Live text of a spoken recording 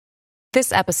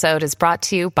This episode is brought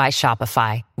to you by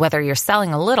Shopify. Whether you're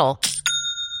selling a little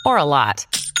or a lot,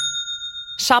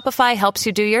 Shopify helps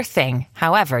you do your thing,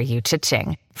 however you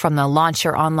cha-ching. From the launch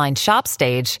your online shop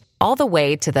stage, all the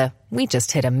way to the we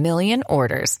just hit 1 million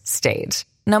orders stage.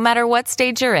 No matter what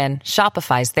stage you're in,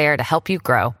 Shopify's there to help you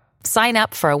grow. Sign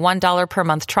up for a $1 per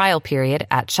month trial period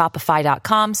at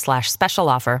shopify.com/special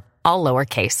offer, all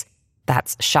lowercase.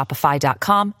 That's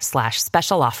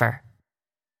shopify.com/special offer.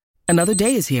 Another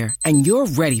day is here, and you're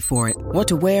ready for it. What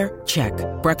to wear? Check.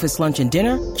 Breakfast, lunch, and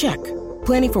dinner? Check.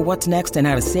 Planning for what's next and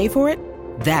how to save for it?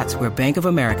 That's where Bank of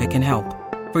America can help.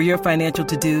 For your financial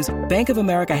to-dos, Bank of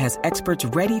America has experts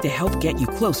ready to help get you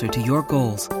closer to your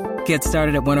goals. Get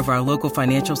started at one of our local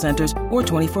financial centers or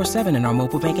 24/7 in our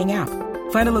mobile banking app.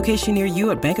 Find a location near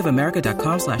you at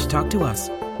bankofamerica.com/talktous.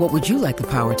 What would you like the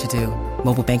power to do?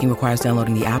 Mobile banking requires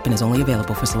downloading the app and is only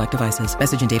available for select devices.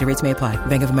 Message and data rates may apply.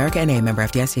 Bank of America N.A., member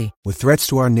FDIC. With threats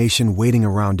to our nation waiting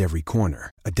around every corner,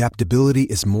 adaptability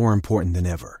is more important than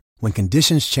ever. When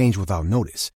conditions change without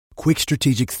notice, quick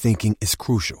strategic thinking is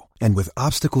crucial. And with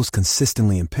obstacles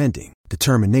consistently impending,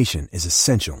 determination is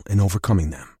essential in overcoming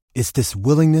them. It's this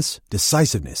willingness,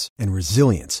 decisiveness, and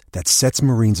resilience that sets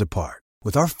Marines apart.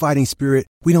 With our fighting spirit,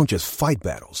 we don't just fight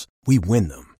battles, we win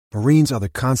them. Marines are the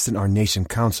constant our nation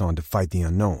counts on to fight the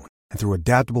unknown. And through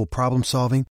adaptable problem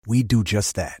solving, we do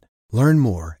just that. Learn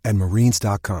more at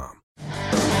Marines.com.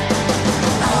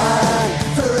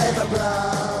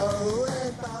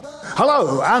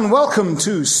 Hello and welcome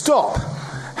to Stop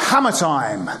Hammer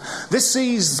Time. This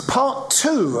is part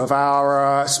 2 of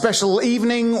our special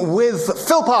evening with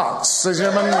Phil Parkes. Ladies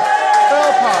and gentlemen,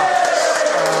 Phil Parkes.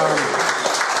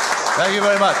 Thank you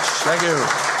very much. Thank you.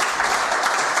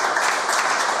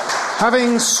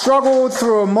 Having struggled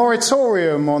through a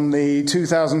moratorium on the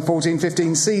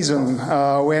 2014-15 season,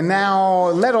 we're now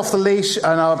let off the leash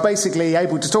and are basically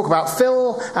able to talk about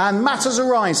Phil and matters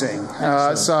arising.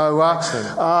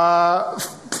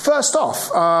 First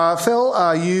off,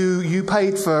 Phil, you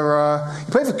paid for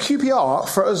QPR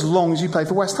for as long as you played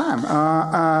for West Ham,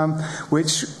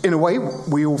 which in a way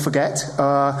we all forget,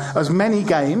 as many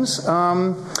games.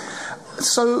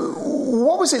 So,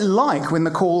 what was it like when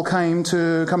the call came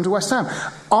to come to West Ham?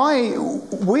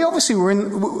 We obviously were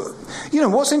in. You know,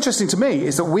 what's interesting to me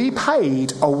is that we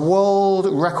paid a world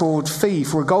record fee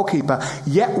for a goalkeeper,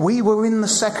 yet we were in the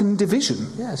second division.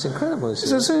 Yeah, it's incredible.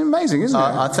 It's amazing, isn't it?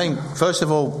 I think, first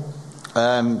of all,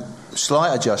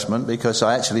 slight adjustment because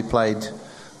I actually played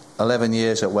 11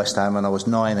 years at West Ham and I was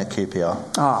 9 at QPR.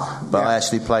 I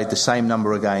actually played the same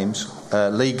number of games,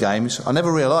 league games. I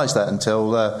never realised that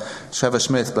until Trevor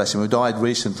Smith, bless him, who died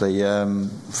recently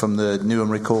from the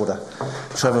Newham Recorder.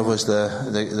 Trevor was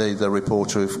the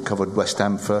reporter who covered West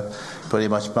Ham for pretty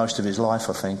much most of his life,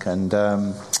 I think. And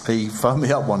he phoned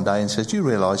me up one day and said, "Do you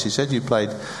realise?" He said, "You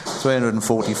played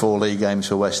 344 league games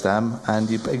for West Ham and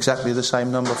you exactly the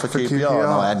same number for QPR." And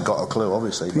I hadn't got a clue,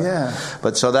 obviously.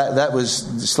 But so that was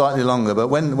slightly longer. But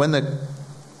when the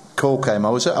call came, I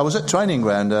was at training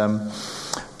ground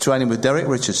training with Derek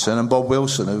Richardson and Bob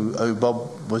Wilson, who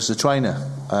Bob was the trainer.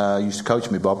 He used to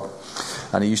coach me, Bob,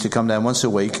 and he used to come down once a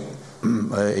week.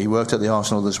 He worked at the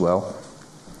Arsenal as well.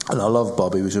 And I loved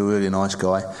Bob. He was a really nice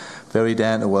guy, very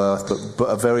down to earth, but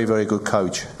a very, very good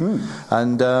coach.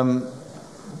 And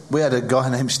we had a guy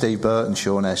named Steve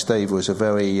Burtonshaw. Now, Steve was a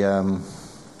very...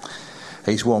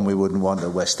 he's one we wouldn't want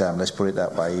at West Ham, let's put it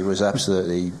that way. He was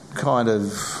absolutely kind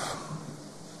of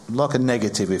like a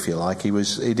negative, if you like. He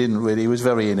was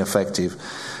very ineffective.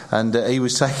 And he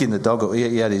was taking the dog...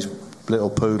 He had his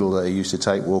little poodle that he used to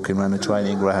take walking around the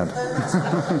training ground. That's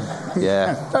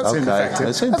ineffective.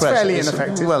 It's impressive. That's fairly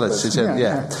ineffective.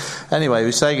 Anyway, he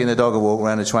was taking the dog a walk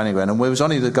around the training ground, and we was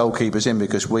only the goalkeepers in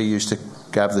because we used to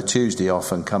have the Tuesday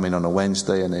off and come in on a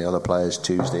Wednesday, and the other players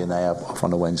Tuesday, and they have off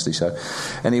on a Wednesday. So,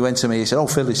 and he went to me. He said, "Oh,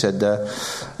 Phil," he said,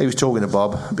 he was talking to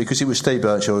Bob because it was Steve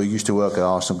Burnshaw who used to work at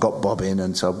Arsenal, got Bob in,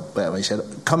 and so he said,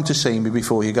 "Come to see me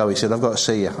before you go." He said, "I've got to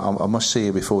see you. I must see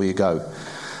you before you go."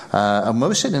 And we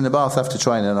were sitting in the bath after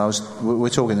training, and we're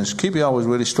talking. And QPR was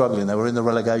really struggling. They were in the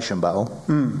relegation battle,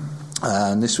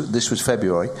 and this was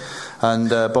February. And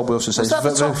Bob Wilson says, "Was that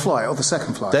the top flight or the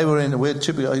second flight?" They were in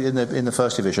the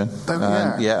first division.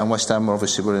 And West Ham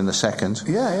obviously were in the second.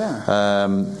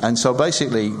 And so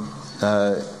basically,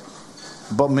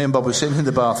 me and Bob were sitting in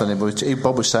the bath, and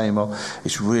Bob was saying, "Well,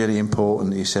 it's really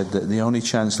important." He said that the only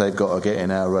chance they've got of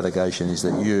getting out of relegation is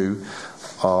that you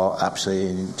are absolutely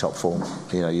in top form.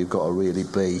 You know, you've got to really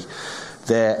be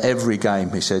there every game.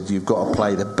 He said you've got to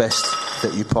play the best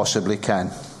that you possibly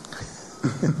can.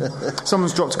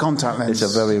 Someone's dropped a contact lens.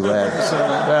 It's a very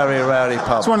rarely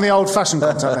pop. It's one of the old-fashioned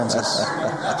contact lenses.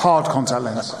 hard contact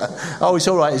lens. Oh, it's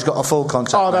all right. He's got a full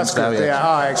contact lens. Oh, that's now, good.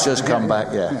 Yeah, it's just come back.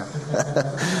 Yeah.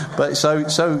 But so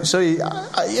he,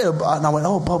 and I went,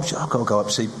 oh, Bob, I've got to go up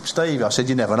and see Steve. I said,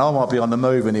 you never know, I might be on the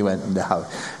move. And he went, no.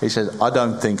 He said, I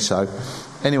don't think so.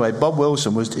 Anyway, Bob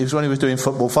Wilson was when he was doing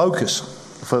Football Focus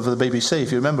for the BBC.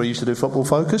 If you remember, he used to do Football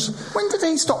Focus. When did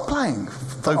he stop playing?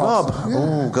 Oh, Bob. Yeah.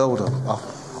 Oh, Golden.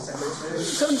 Oh.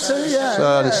 The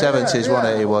 70s,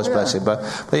 wasn't it? He was, bless him. But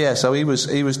yeah, so he was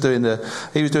doing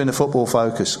the Football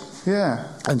Focus. Yeah.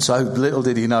 And so little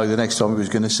did he know the next time he was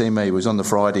going to see me was on the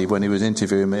Friday when he was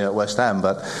interviewing me at West Ham.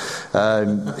 But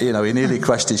he nearly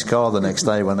crashed his car the next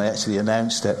day when they actually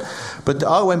announced it. But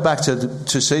I went back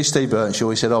to see Steve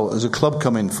Burtonshaw. He said, "Oh, there's a club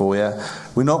coming for you.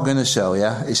 We're not going to sell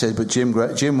you." He said, "But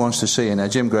Jim wants to see you." Now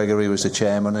Jim Gregory was the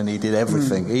chairman, and he did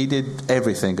everything. He did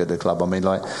everything at the club. I mean,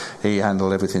 like, he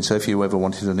handled everything. So if you ever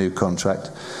wanted a new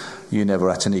contract, you never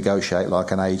had to negotiate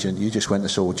like an agent. You just went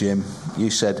and saw Jim. You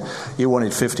said you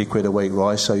wanted 50 quid a week,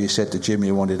 right? So you said to Jim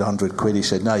you wanted 100 quid. He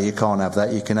said, no, you can't have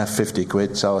that. You can have 50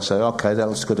 quid. So I said, okay, that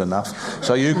was good enough.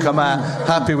 So you come out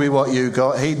happy with what you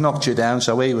got. He'd knocked you down,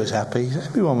 so he was happy.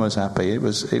 Everyone was happy. It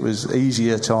was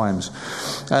easier times.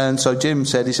 And so Jim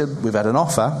said, we've had an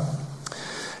offer.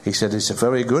 He said, it's a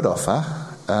very good offer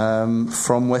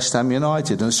from West Ham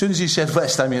United. And as soon as he said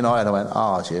West Ham United, I went,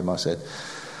 Jim, I said,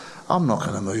 I'm not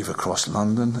going to move across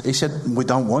London. He said, we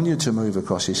don't want you to move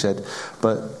across. He said,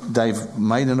 but they've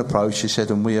made an approach. He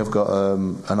said, and we have got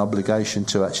an obligation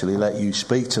to actually let you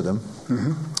speak to them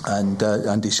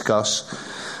and discuss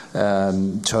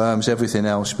terms, everything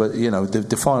else. But,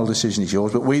 the final decision is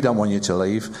yours. But we don't want you to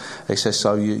leave. He says,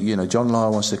 so, John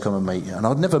Lyle wants to come and meet you. And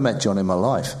I'd never met John in my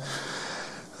life.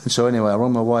 And so anyway, I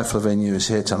rang my wife Lavinia, who's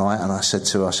here tonight, and I said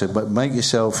to her, but make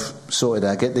yourself sorted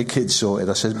out, get the kids sorted.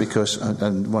 I said, because,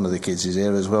 and one of the kids is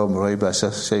here as well, Marie, bless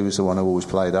her, she was the one who always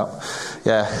played up.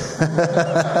 Yeah.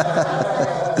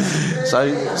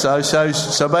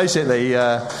 So basically,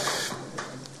 I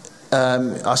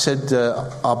said,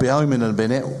 I'll be home in a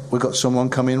minute, we've got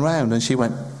someone coming round. And she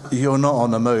went, you're not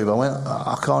on the move. I went,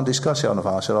 I can't discuss it on the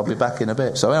phone. I said, I'll be back in a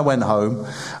bit. So I went home,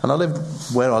 and I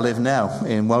live where I live now,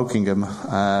 in Wokingham.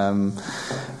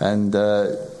 And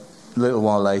a little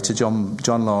while later, John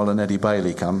Lyle and Eddie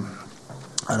Bailey come,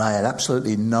 and I had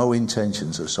absolutely no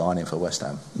intentions of signing for West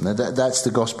Ham. That's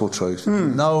the gospel truth.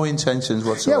 No intentions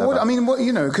whatsoever.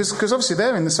 Yeah, because obviously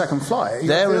they're in the second flight.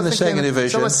 They're in the second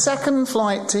division. So a second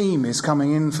flight team is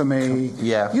coming in for me.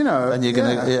 Yeah. And you're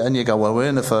and you go, well, we're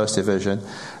in the first division.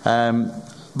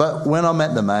 But when I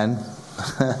met the man,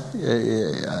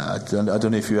 I don't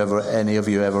know if any of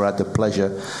you ever had the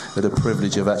pleasure or the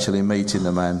privilege of actually meeting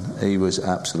the man. He was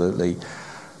absolutely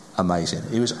amazing.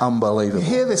 He was unbelievable. You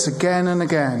hear this again and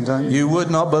again, don't you? You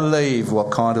would not believe what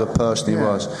kind of a person he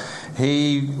was.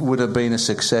 He would have been a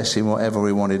success in whatever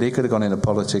he wanted. He could have gone into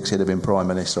politics. He'd have been Prime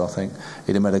Minister, I think.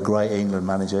 He'd have made a great England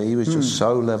manager. He was just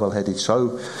so level-headed.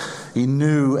 He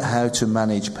knew how to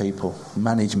manage people,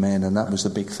 manage men, and that was the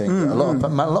big thing. A lot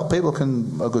of people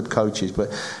are good coaches, but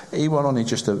he went on. He's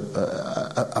just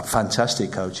a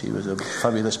fantastic coach. He was a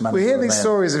fabulous manager. We hear these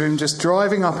stories of him just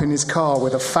driving up in his car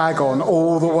with a fag on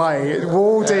all the way.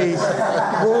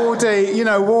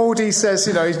 Waldy says,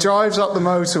 he drives up the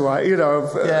motorway,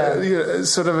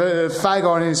 sort of a fag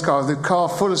on in his car, the car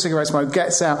full of cigarette smoke,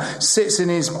 gets out, sits in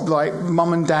his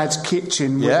mum and dad's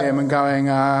kitchen with him and going,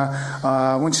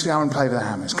 I want you to go and play with the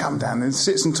Hammers, come down, and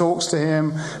sits and talks to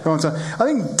him. I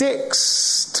think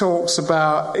Dix talks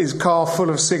about his car full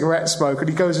of cigarette smoke, and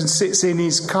he goes and sits in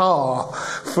his car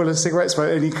full of cigarette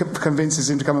smoke, and he convinces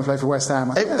him to come and play for West Ham.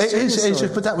 But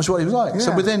that was what he was like. Yeah.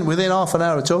 So within half an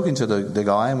hour of talking to the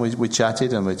guy, and we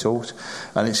chatted and we talked,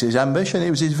 and it's his ambition,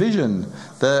 it was his vision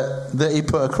that he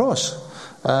put across.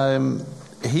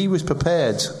 He was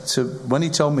prepared to, when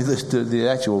he told me the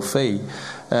actual fee,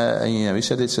 he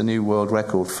said it's a new world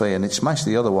record fee, and it smashed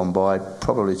the other one by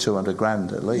probably 200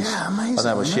 grand at least. Yeah, amazing. And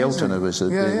that was Shelton who was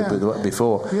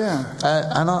before. Yeah.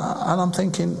 And I'm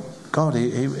thinking, God,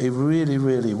 he really,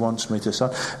 really wants me to sign.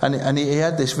 And he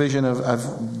had this vision of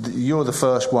you're the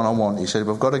first one I want. He said,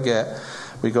 we got a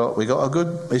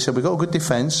good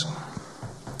defence.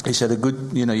 He said,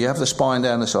 you have the spine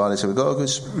down the side. He said, we've got a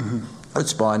good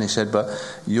spine. He said, but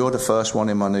you're the first one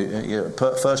in my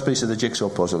first piece of the jigsaw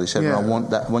puzzle. He said, I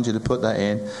want you to put that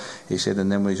in. He said,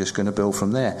 and then we're just going to build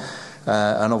from there.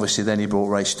 And obviously then he brought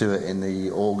Ray Stewart in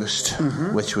the August,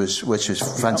 which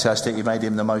was fantastic. He made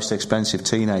him the most expensive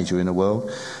teenager in the world.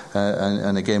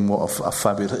 And again, what a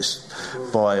fabulous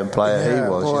buy and player he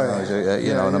was.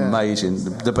 An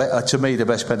amazing, to me, the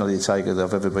best penalty taker that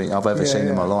I've ever seen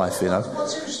in my life.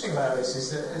 What's interesting about this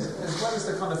is that, as well as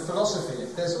the kind of philosophy,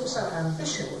 there's also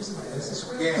ambition, isn't there? There's this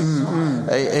real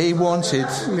He wanted.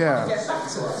 Yeah.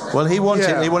 Well, he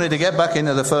wanted to get back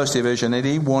into the first division, and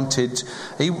I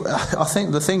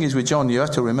think the thing is with John, you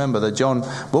have to remember that John,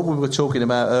 what we were talking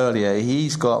about earlier,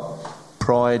 he's got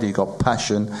pride, he got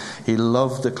passion, he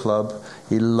loved the club,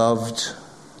 he loved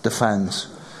the fans.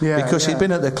 Because he'd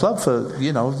been at the club for,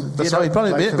 he'd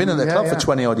probably been at the club for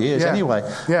 20 odd years anyway.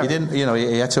 Yeah. He didn't,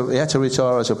 he had to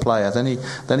retire as a player. Then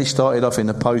he started off in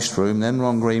the post room. Then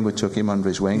Ron Greenwood took him under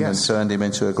his wing and turned him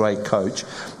into a great coach.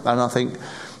 And I think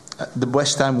the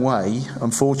West Ham way,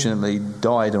 unfortunately,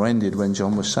 died or ended when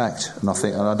John was sacked. And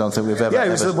I don't think we've ever. Yeah,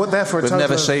 we've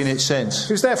never seen it since.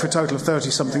 He was there for a total of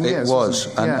 30-something years. It was,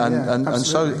 and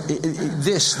so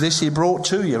this he brought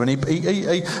to you, and he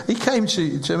came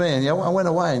to me, and I went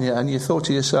away, and you thought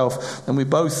to yourself, and we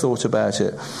both thought about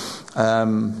it,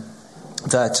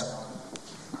 that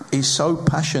he's so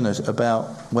passionate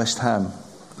about West Ham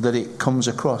that it comes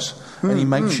across, and he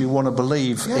makes you want to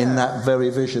believe in that very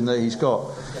vision that he's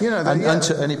got.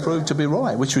 And he proved to be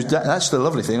right, which was that's the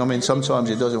lovely thing. I mean, sometimes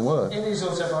it doesn't work. In his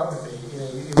autobiography,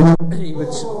 he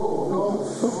would.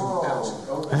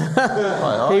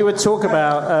 He would talk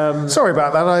about. Sorry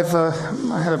about that. I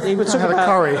had a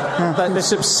curry.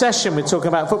 This obsession with talking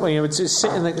about football. He would just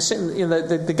sit in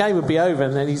the game would be over,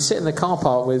 and then he'd sit in the car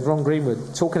park with Ron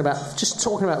Greenwood talking about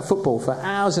football for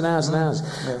hours and hours and hours.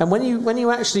 Yeah. And when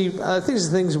you actually, I think there's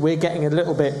things we're getting a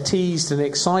little bit teased and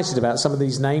excited about some of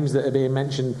these names that are being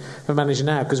mentioned for manager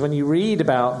now, because when you read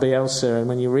about Bielsa and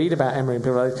when you read about Emery and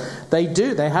people,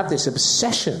 they have this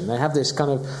obsession, they have this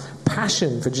kind of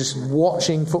passion for just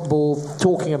watching football,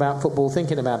 talking about football,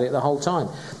 thinking about it the whole time.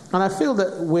 And I feel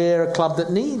that we're a club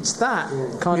that needs that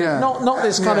kind of, not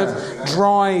this kind of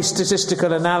dry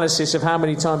statistical analysis of how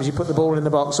many times you put the ball in the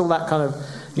box, all that kind of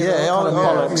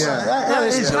bollocks.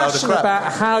 There's passion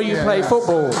about how you play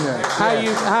football,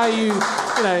 how you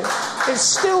it's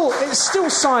still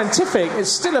scientific. It's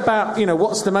still about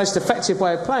what's the most effective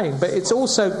way of playing, but it's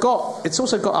also got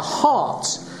a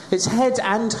heart. It's head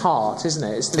and heart, isn't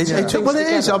it? It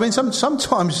is. I mean,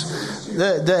 sometimes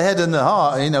the head and the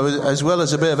heart, as well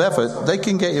as a bit of effort, they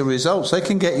can get you results. They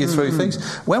can get you through things.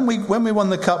 When we won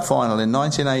the cup final in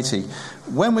 1980,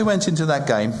 when we went into that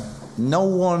game, no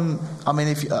one. I mean,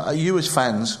 if you as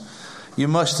fans, you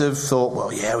must have thought, well,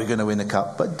 we're going to win the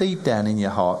cup. But deep down in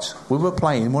your heart, we were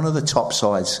playing one of the top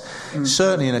sides,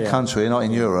 certainly in the country, not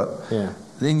in Europe. Yeah.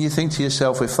 Then you think to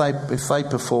yourself, if they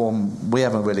perform, we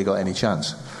haven't really got any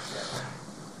chance.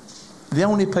 The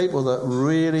only people that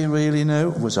really, really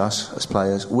knew was us as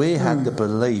players. We had the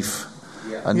belief,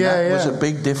 and that was a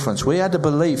big difference. We had the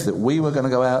belief that we were going to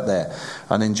go out there.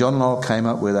 And then John Law came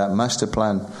up with that master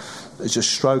plan. It's a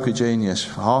stroke of genius.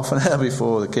 Half an hour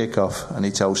before the kick-off, and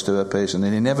he told Stuart Pearson,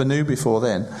 and he never knew before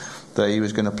then that he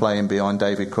was going to play him behind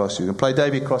David Cross. He was going to play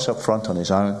David Cross up front on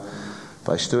his own,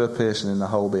 play Stuart Pearson in the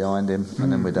hole behind him,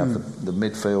 and then we'd have the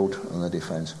midfield and the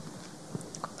defence.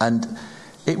 And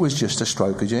it was just a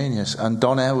stroke of genius. And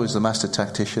Donnell was the master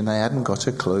tactician. They hadn't got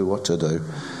a clue what to do.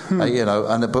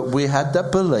 But we had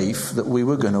that belief that we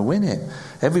were going to win it.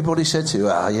 Everybody said to you,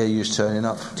 you're just turning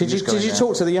up. Did you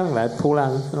talk to the young lad, Paul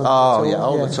Allen?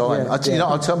 All the time. I'm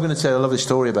going to tell a lovely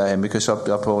story about him, because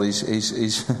Paul,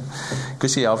 he's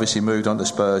because he obviously moved on to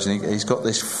Spurs, and he's got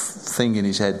this thing in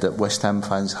his head that West Ham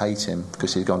fans hate him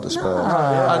because he's gone to Spurs.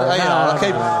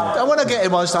 I want to get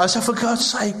him on stage. I said, for God's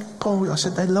sake, Paul, I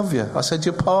said, they love you. I said,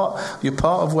 you're part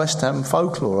of West Ham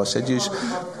folklore. I said, I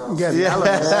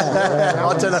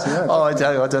don't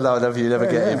know. I don't know if you never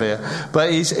get him here.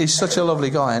 But he's such a lovely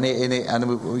guy, and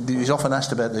he's often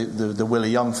asked about the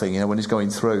Willie Young thing, when he's going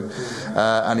through,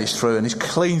 and he's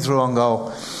clean through on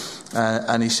goal.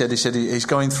 And he said he's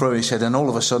going through. He said, and all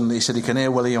of a sudden he said he can hear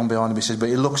Willie Young behind him. He says, but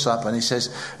he looks up and he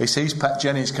sees Pat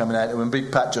Jennings coming out, and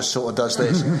Big Pat just sort of does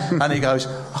this, and he goes,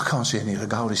 I can't see any of the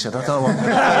goal. He said, I don't know what.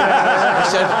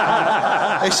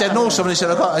 He said, and also, he said,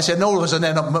 and all of a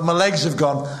sudden, my legs have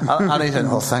gone. And he said,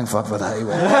 oh, thank fuck for that.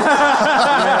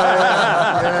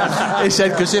 He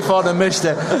said, because if I'd have missed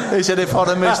it, he said,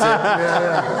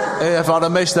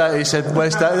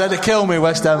 West Ham, they'd kill me.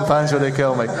 West Ham fans would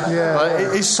kill me.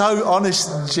 But he's so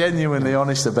honest, genuinely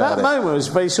honest about it. That moment was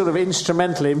very sort of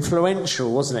instrumental,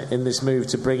 influential, wasn't it, in this move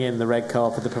to bring in the red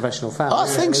card for the professional fans? I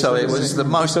think so. It was the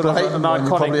most blatant one you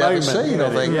probably ever seen,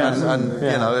 really. I think. And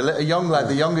a young lad,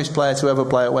 the youngest player to ever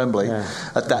play at Wembley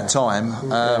at that time,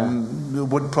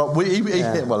 would probably.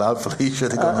 Well, hopefully he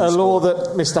should have gone. A law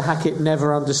that Mr. Hackett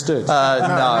never understood.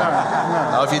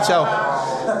 No.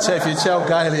 If you tell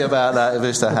Gailey about that,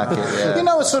 Mr. Hackett,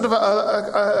 it's sort of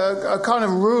a kind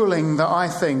of ruling that I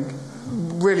think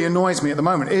really annoys me at the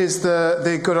moment is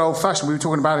the good old-fashioned, we were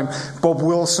talking about him, Bob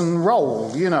Wilson roll,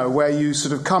 where you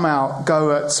sort of come out,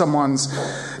 go at someone's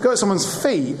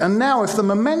feet, and now if the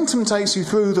momentum takes you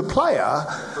through the player,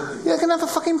 you're going to have a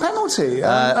fucking penalty.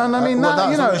 As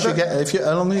long as you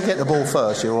get the ball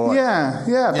first, you're all right.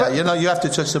 Yeah. But, you have to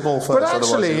touch the ball first. But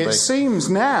actually, it seems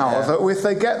now that if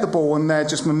they get the ball and their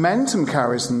just momentum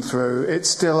carries them through, it's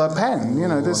still a pen.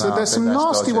 There's some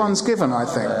nasty ones given, I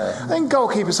think. I think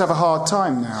goalkeepers have a hard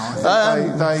time now.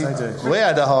 They do. We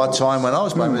had a hard time when I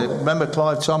was playing. Remember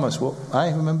Clive Thomas?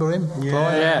 Remember him?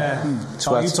 Yeah.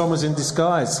 Clive Thomas in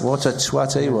disguise. What a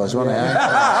twat he was, wasn't he?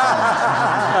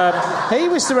 He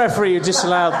was the referee who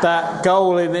disallowed that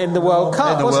goal in the World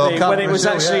Cup, wasn't he? When it was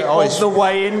actually on the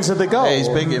way into the goal. Yeah, he's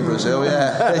big in Brazil,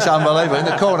 It's unbelievable. In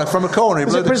the corner, from a corner, he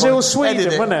blew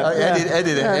Brazil-Sweden, wasn't it?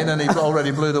 Edited it in, and he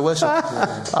already blew the whistle.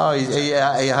 He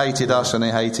hated us, and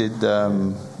he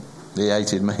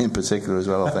hated me in particular as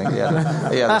well, I think. He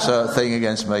had a certain thing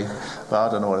against me, but I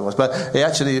don't know what it was. But he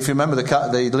actually, if you remember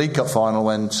the League Cup final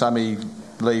when Sammy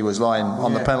Lee was lying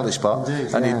on the penalty spot,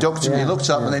 and he ducked, he looked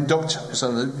up and then ducked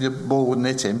so the ball wouldn't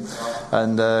hit him.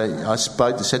 And I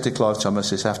said to Clive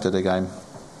Thomas this after the game.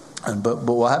 But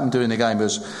what happened during the game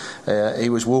was he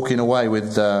was walking away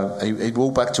with he'd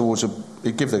walk back towards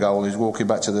he'd give the goal, he was walking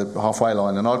back to the halfway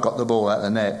line, and I'd got the ball out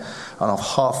the net and I've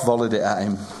half volleyed it at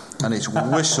him, and it's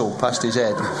whistled past his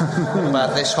head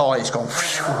about this high. He's gone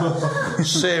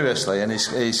seriously, and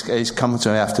he's come to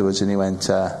me afterwards and he went,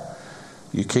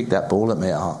 "You kicked that ball at me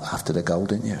after the goal,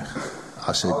 didn't you?"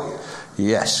 I said,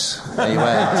 "Yes." He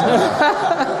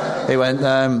went,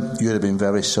 "You'd have been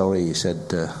very sorry," he said,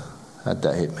 "had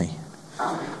that hit me."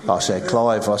 I said,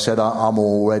 "Clive," I said, "I'm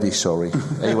already sorry."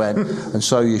 He went, "And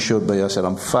so you should be." I said,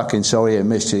 "I'm fucking sorry it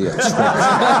missed you."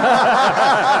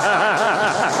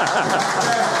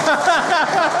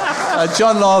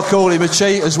 John Lyle called him a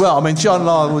cheat as well. I mean, John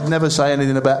Lyle would never say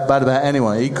anything bad about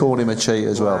anyone. He called him a cheat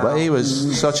as well. But he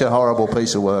was such a horrible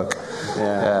piece of work.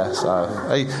 So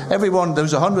everyone, there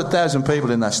was 100,000 people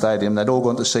in that stadium. They'd all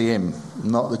gone to see him,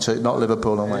 not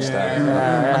Liverpool and West Ham.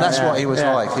 And that's what he was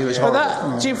like. He was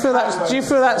horrible. Do you feel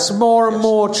that's more and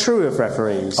more true of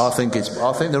referees? I think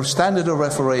the standard of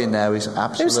refereeing now is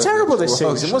absolutely. It was terrible this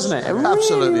season, wasn't it?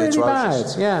 Absolutely really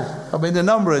atrocious. Bad. Yeah. I mean, the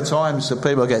number of times that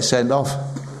people get sent off.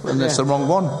 And that's the wrong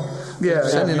one.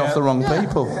 Sending off the wrong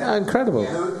people. Incredible.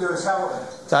 Lewis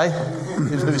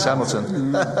Hamilton. Lewis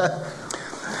Hamilton.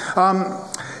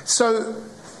 So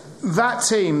that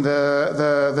team,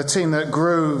 the team that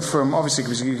grew from, obviously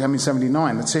because you came in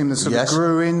 79, the team that sort of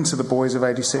grew into the Boys of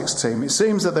 86 team, it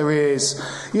seems that there is,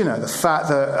 the fact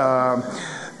that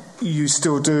you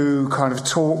still do kind of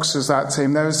talks as that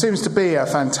team. There seems to be a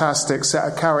fantastic set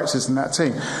of characters in that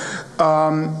team.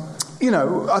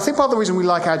 I think part of the reason we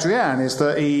like Adrian is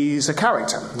that he's a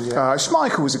character.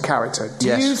 Schmeichel was a character. Do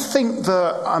you think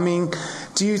that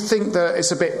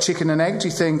it's a bit chicken and egg? Do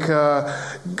you think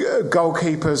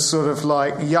goalkeepers, sort of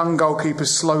like young goalkeepers,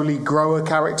 slowly grow a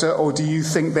character, or do you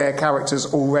think they're characters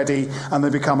already and they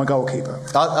become a goalkeeper?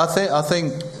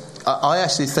 I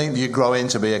actually think you grow in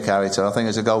to be a character. I think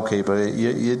as a goalkeeper,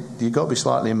 you've got to be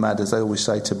slightly mad, as they always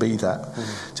say, to be that,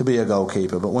 to be a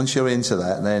goalkeeper. But once you're into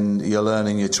that, then you're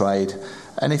learning your trade.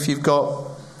 And if you've got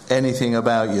anything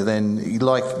about you, then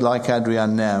like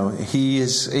Adrian now, he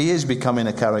is becoming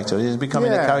a character. He is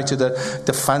becoming a character that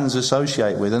the fans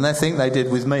associate with, and I think they did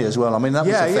with me as well. I mean, that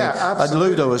was the thing.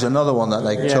 Absolutely. Ludo was another one that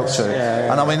they took to,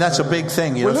 and I mean that's a big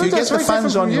thing. If you get the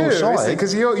fans on your side,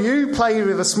 because you play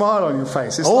with a smile on your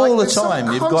face, it's all the time.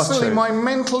 You've got to. My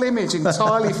mental image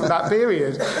entirely from that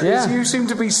period is you seem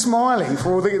to be smiling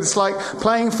for all the. It's like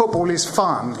playing football is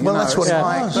fun. That's what it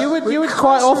was. You would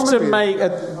quite often make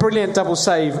a brilliant double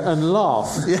save and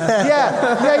laugh. Well,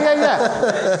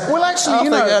 actually,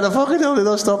 how the fucking hell did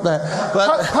I stop that?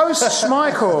 But post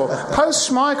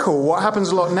Schmeichel, what happens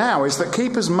a lot now is that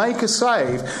keepers make a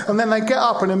save and then they get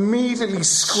up and immediately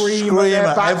scream at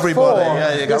their back everybody. four.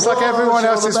 It's like everyone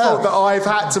else's fault that I've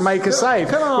had to make a save.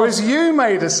 Whereas you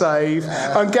made a save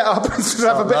and get up and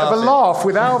have a bit of a laugh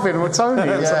with Alvin or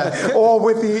Tony or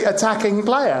with the attacking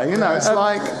player. It's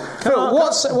like. Phil,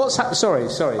 what's happened? Sorry.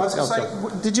 I was going to say,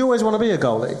 did you always want to be a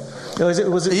goalie? Was it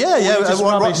right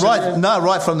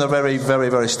from the very, very,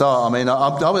 very start. I mean,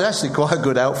 I was actually quite a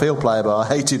good outfield player, but I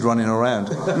hated running around.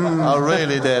 I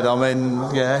really did. I mean,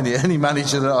 any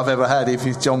manager that I've ever had,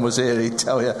 if John was here, he'd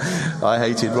tell you I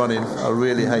hated running. I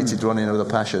really hated running with a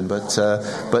passion. But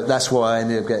that's why I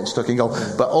ended up getting stuck in goal.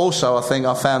 But also, I think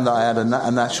I found that I had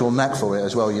a natural knack for it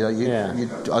as well.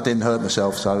 I didn't hurt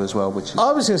myself so as well.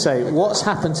 I was going to say, what's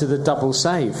happened to the double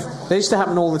save? They used to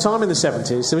happen all the time in the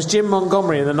 70s. There was Jim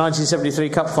Montgomery in the 1970s 1973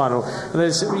 Cup final.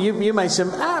 And you made some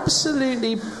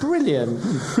absolutely brilliant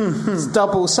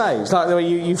double saves, like the way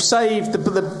you've saved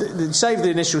the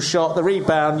initial shot, the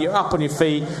rebound, you're up on your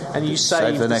feet, and you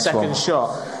save the second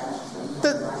shot.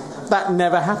 That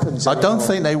never happens anymore. I don't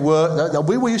think they work.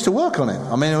 We used to work on it.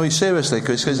 I mean, seriously,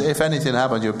 because if anything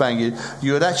happened, you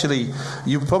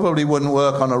probably wouldn't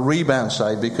work on a rebound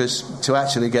save, because to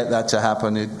actually get that to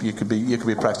happen, you could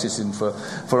be practicing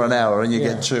for an hour and you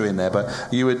get 2 in there. But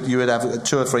you would have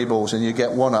 2 or 3 balls and you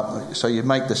get 1 up, so you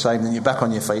make the save, then you're back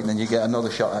on your feet, and then you get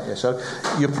another shot at you. So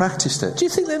you practiced it. Do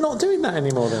you think they're not doing that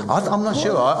anymore then? I'm not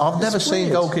sure. I've never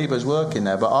seen goalkeepers work in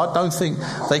there, but I don't think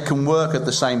they can work at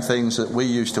the same things that we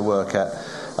used to work at.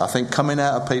 I think coming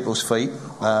out of people's feet,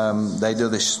 they do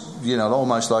this,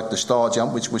 almost like the star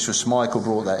jump, which was Schmeichel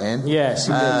brought that in. Yes,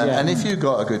 he did, and if you've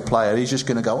got a good player, he's just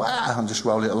going to go and just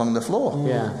roll it along the floor,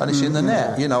 and it's in the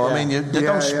net. I mean, they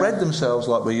don't spread themselves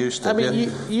like we used to. I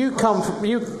mean, you come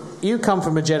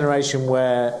from a generation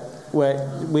where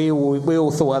we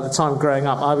all thought at the time growing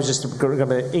up, I was just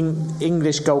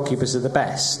English goalkeepers are the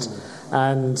best.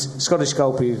 And Scottish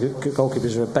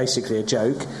goalkeepers are basically a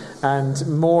joke, and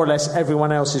more or less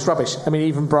everyone else is rubbish. I mean,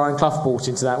 even Brian Clough bought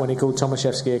into that when he called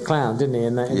Tomaszewski a clown, didn't he?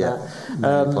 He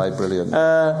played brilliant.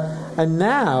 And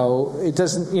now it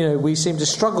doesn't. We seem to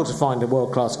struggle to find a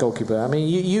world-class goalkeeper. I mean,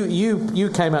 you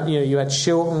came up. You had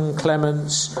Shilton,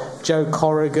 Clements, Joe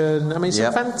Corrigan. I mean,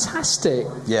 some fantastic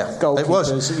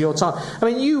goalkeepers at your time. I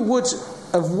mean, you would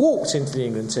have walked into the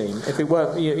England team if it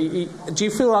were. Do you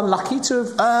feel unlucky to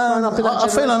have grown up in that generation?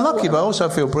 I feel unlucky, but I also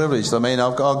feel privileged. I mean,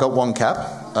 I've got 1 cap,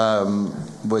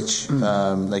 which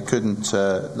they couldn't.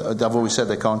 I've always said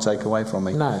they can't take away from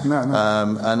me. No.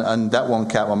 And that 1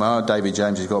 cap, I mean, David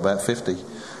James has got about 50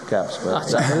 caps, but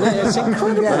it's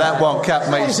incredible. But that 1 cap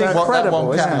means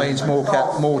means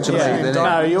more to me than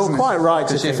no, you're quite right.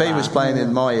 Because if he was playing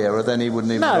in my era, then he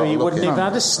wouldn't even. No, he wouldn't even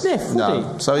have a sniff,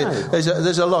 would he? So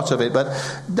there's a lot of it, but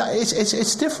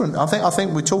it's different. I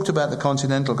think we talked about the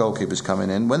continental goalkeepers coming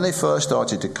in when they first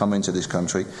started to come into this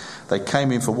country. They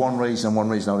came in for one reason and one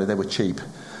reason only: they were cheap.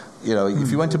 If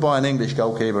you went to buy an English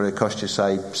goalkeeper, it cost you,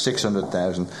 say,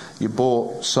 600,000. You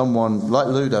bought someone like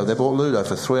Ludo. They bought Ludo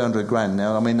for 300 grand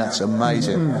now. I mean, that's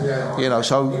amazing.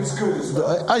 So it's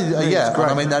good.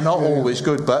 I mean, they're not always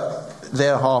good, but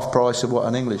they're half price of what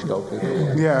an English goalkeeper is.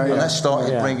 And that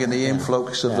started bringing the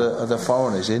influx of the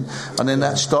foreigners in, and then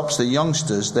that stops the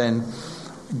youngsters then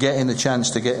getting the chance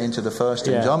to get into the first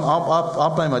teams. I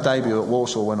made my debut at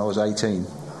Walsall when I was 18.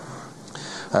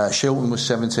 Shilton was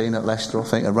 17 at Leicester, I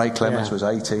think, and Ray Clements was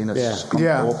 18 at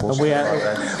Scunthorpe. And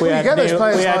we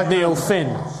had Neil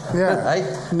Finn.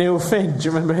 Neil Finn, do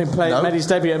you remember him playing? Made his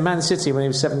debut at Man City when he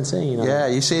was 17.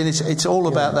 You see, and it's all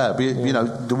about that.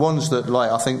 The ones that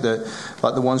I think that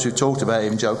the ones we've talked about,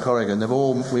 even Joe Corrigan,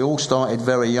 we all started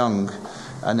very young.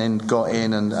 And then got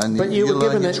in but you were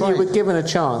given a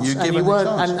chance.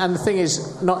 And the thing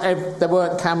is, there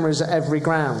weren't cameras at every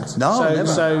ground. Never.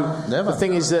 The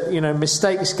thing is that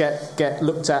mistakes get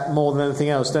looked at more than anything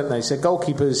else, don't they? So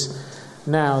goalkeepers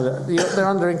now they're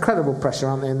under incredible pressure,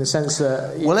 aren't they? In the sense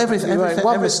that one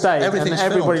mistake and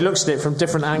everybody looks at it from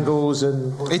different angles,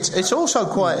 and it's also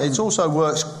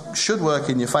should work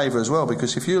in your favour as well,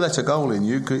 because if you let a goal in,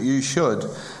 you should.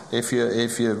 If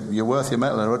you're worth your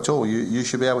metal at all, you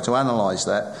should be able to analyse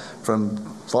that from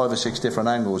 5 or 6 different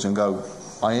angles and go,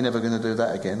 I ain't never going to do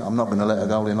that again. I'm not going to let a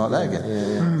goal in like that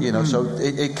again. So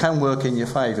it can work in your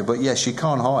favour, but yes, you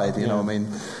can't hide. What I mean.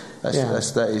 That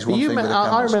is one thing.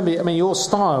 I remember. I mean, your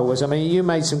style was. I mean, you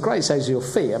made some great saves with your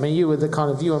feet. I mean, you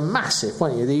were massive,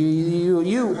 weren't you?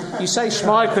 You say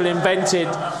Schmeichel invented.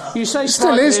 You say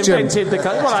Schmeichel invented the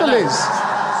kind. Well, still is.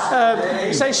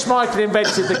 You say Schmeichel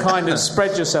invented the kind of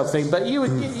spread yourself thing, but you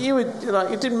would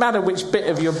it didn't matter which bit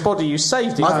of your body you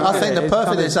saved it. I think the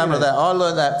perfect example of that. I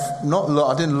learned that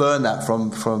I didn't learn that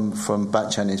from Pat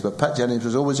Jennings, but Pat Jennings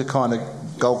was always a kind of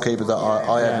goalkeeper that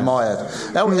I admired.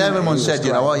 Everyone said,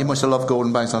 you must have loved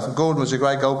Gordon Banks. I thought Gordon was a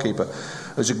great goalkeeper.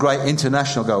 He was a great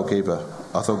international goalkeeper.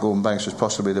 I thought Gordon Banks was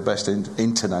possibly the best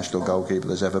international goalkeeper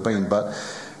there's ever been. But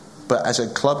as a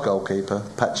club goalkeeper,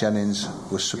 Pat Jennings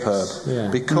was superb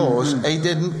because he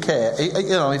didn't care.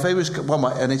 If he was one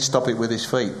way and he'd stop it with his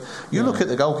feet. You look at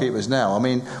the goalkeepers now. I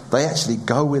mean, they actually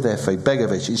go with their feet.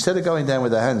 Begovic, instead of going down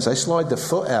with their hands, they slide the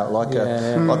foot out like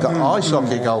an ice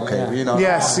hockey goalkeeper.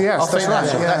 Yes, I think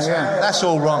that's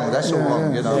all wrong. That's all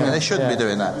wrong. I mean, they shouldn't be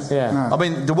doing that. I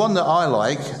mean, the one that I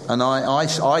like, and I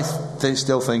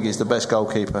still think is the best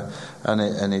goalkeeper,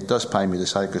 and it does pain me to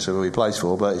say because of who he plays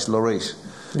for, but it's Lloris.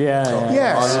 He's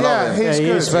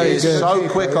good. He's very good. So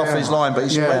quick off his line, but he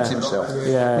spreads himself.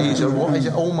 He's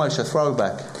almost a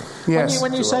throwback. Yes.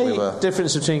 When you say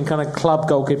difference between kind of club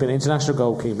goalkeeper and international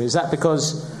goalkeeper, is that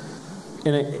because,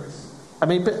 I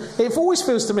mean, but it always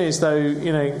feels to me as though,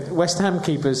 West Ham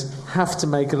keepers have to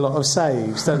make a lot of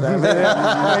saves, don't they?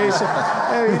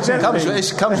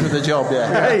 It comes with the job,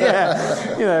 yeah.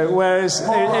 Yeah. Whereas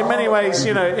in many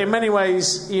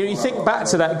ways, you think back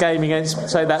to that game against,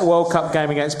 say, that World Cup game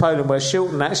against Poland, where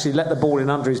Shilton actually let the ball in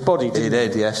under his body. He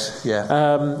did, yes, yeah.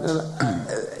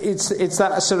 It's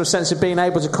that sort of sense of being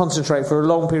able to concentrate for a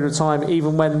long period of time,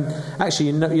 even when actually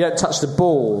you don't touch the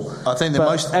ball. I think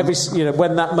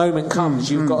when that moment comes,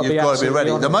 you've got to be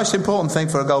ready. The most important thing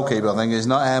for a goalkeeper, I think, is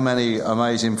not how many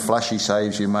amazing flashy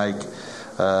saves you make,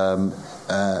 and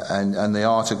the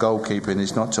art of goalkeeping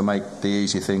is not to make the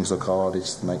easy things look hard;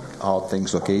 it's to make hard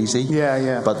things look easy.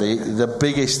 Yeah. But the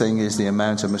biggest thing is the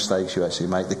amount of mistakes you actually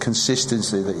make, the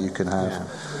consistency that you can have.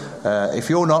 Yeah. If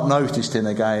you're not noticed in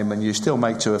a game and you still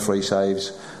make 2 or 3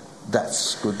 saves,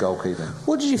 that's good goalkeeping.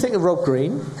 What did you think of Rob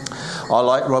Green? I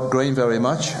like Rob Green very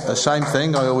much. Same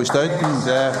thing, I always do.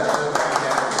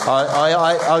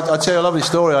 I'll tell you a lovely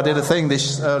story. I did a thing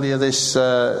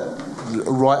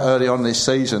right early on this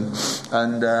season,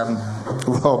 and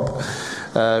Rob,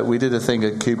 we did a thing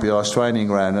at QPR's training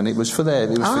ground, and it was for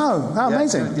there.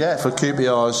 Amazing! Yeah, for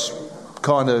QPR's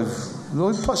kind of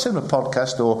similar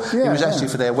podcast, or it was actually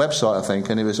for their website, I think,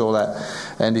 and it was all that.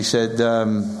 And he said.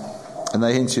 And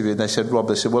they interviewed, they said, Rob,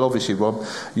 well, obviously, Rob,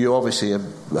 you obviously have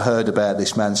heard about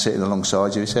this man sitting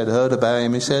alongside you. He said, heard about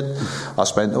him, he said. I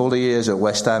spent all the years at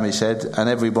West Ham, he said, and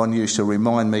everyone used to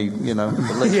remind me, at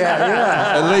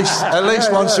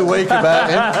least once a week about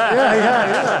him.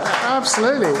 Yeah,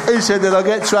 absolutely. He said that I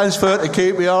get transferred to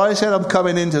QPR. He said, I'm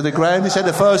coming into the ground. He said,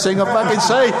 the first thing I fucking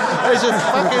see is a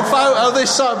fucking photo,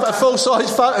 a full-size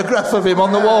photograph of him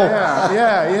on the wall.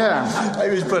 Yeah.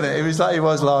 It was brilliant. He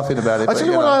was laughing about it. I tell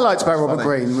you what I liked about Robert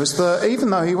Green was that even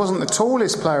though he wasn't the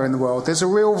tallest player in the world, there's a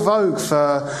real vogue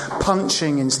for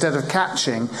punching instead of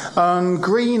catching, and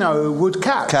Greeno would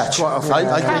catch. Quite often. He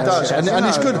does, and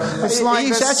it's good. It's like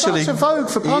there's such a vogue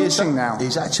for punching now.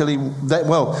 He's actually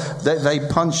they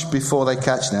punch before they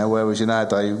catch now, whereas in our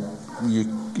day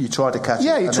you try to catch it.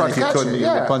 Yeah, you try to catch it. You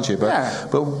would punch it.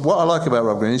 But what I like about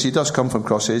Rob Green is he does come from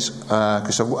crosses,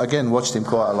 because I've again watched him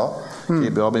quite a lot.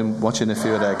 I've been watching a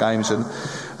few of their games,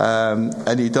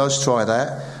 and he does try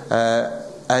that.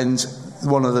 And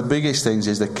one of the biggest things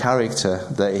is the character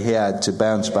that he had to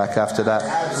bounce back after that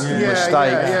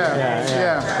mistake.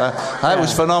 That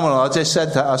was phenomenal. I just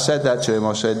said that. I said that to him.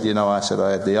 I said,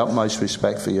 I had the utmost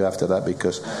respect for you after that,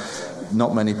 because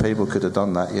not many people could have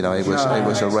done that. It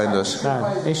was horrendous. No,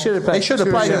 he should have played. He should have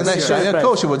played the next game. Of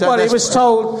course he would. Well, he was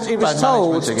told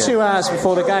 2 hours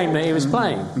before the game that he was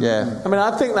playing. Yeah. I mean,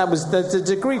 I think that was the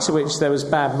degree to which there was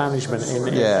bad management in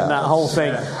that whole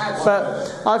thing.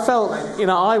 But I felt,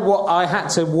 I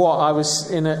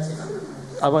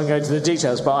won't go into the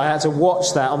details, but I had to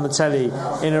watch that on the telly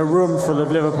in a room full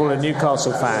of Liverpool and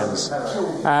Newcastle fans,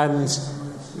 and.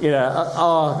 And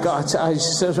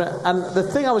the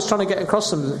thing I was trying to get across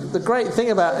to them, the great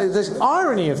thing about the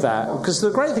irony of that, because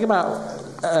the great thing about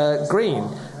Green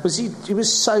was he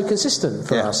was so consistent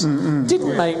for us.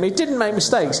 Didn't make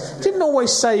mistakes. Didn't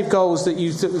always save goals that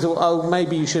you thought,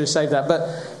 maybe you should have saved that, but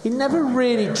he never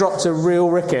really dropped a real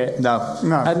wicket. No.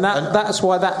 And that's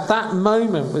why that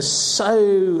moment was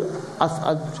so.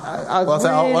 I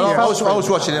was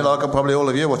watching it like probably all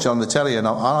of you watching on the telly, and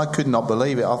I could not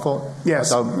believe it. I thought, I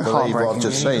don't believe what I've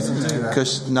just seen,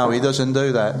 because he doesn't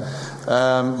do that.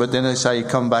 But then they say he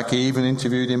come back. He even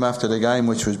interviewed him after the game,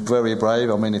 which was very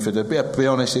brave. I mean, if be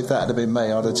honest, if that had been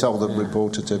me, I'd have told the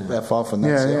reporter to F off, and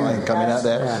that's it. I ain't coming out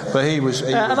there. Yeah. But he was.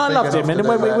 And I loved him. And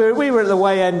when we were at the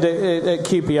way end at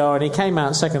QPR, and he came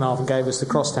out second half and gave us the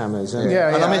crosshammers. And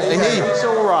I mean, he's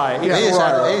all right.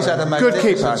 He's had a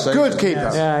magnificent season. Good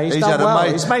keeper. Yeah, he's done well.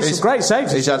 He's made some great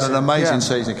saves. He's had an amazing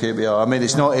season at QPR. I mean,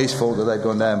 it's not his fault that they've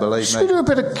gone down. Believe me. Should we do a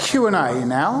bit of Q&A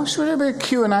now? Should we do a bit of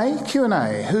Q&A?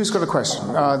 Q&A. Who's got a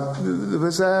question?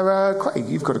 Was there Craig?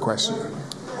 You've got a question.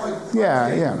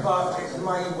 Yeah.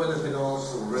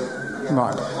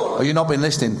 Right. Oh, you've not been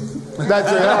listening. That's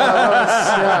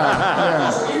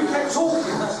You kept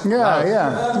talking.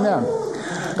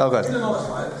 Yeah. Oh, good.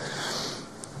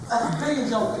 Being a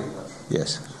goalkeeper.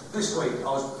 Yes. This week I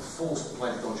was forced to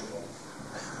play dodgeball,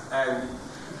 and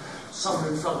someone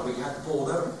in front of me had the ball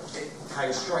there. It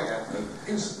came straight at me.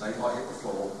 Instantly, I hit the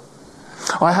floor.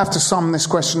 I have to sum this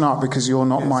question up because you're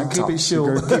not mic'd up. Keep it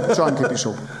short. Try and keep it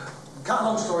short. Cut a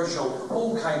long story short, the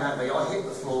ball came at me, I hit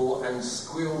the floor and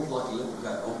squealed like a little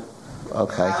girl.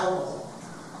 Okay. How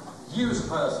you as a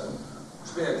person,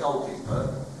 to be a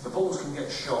goalkeeper, for balls can get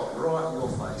shot right in your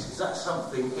face. Is that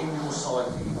something in your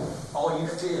psyche? Are you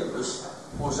fearless,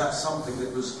 or is that something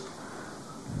that was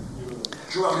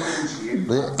drummed into you?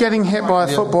 Getting hit by a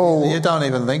football. You don't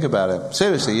even think about it.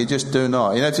 Seriously, you just do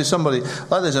not. You know, to somebody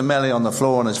like there's a melee on the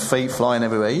floor and there's feet flying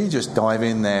everywhere, you just dive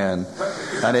in there and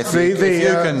if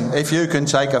you can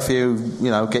take a few, you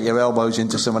know, get your elbows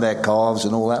into some of their calves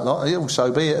and all that lot,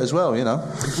 so be it as well. You know,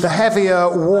 the heavier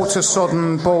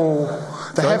water-sodden ball.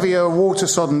 The heavier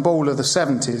water-sodden ball of the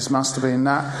 70s must have been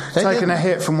that. Taking a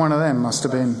hit from one of them must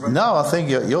have been. No, I think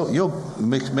you're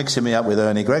mixing me up with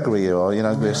Ernie Gregory, or you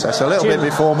know, that's a little bit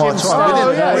before my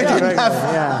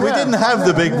time. We didn't have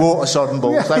the big water-sodden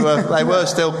balls. They were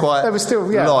still quite. They were still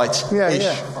light.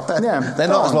 Yeah. They're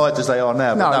not as light as they are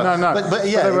now. No. But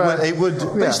it would.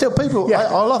 But still, people. Yeah.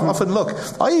 I often look.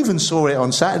 I even saw it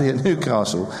on Saturday at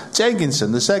Newcastle.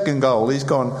 Jenkinson, the second goal, he's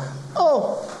gone.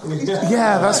 Oh.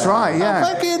 Yeah, that's right. Yeah.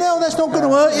 Thank you. No, that's not going to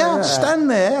hurt. Yeah, stand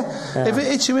there. Yeah. If it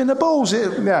hits you in the balls, you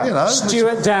know.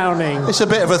 Stuart Downing. It's a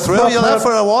bit of a thrill. You're there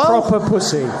for a while. Proper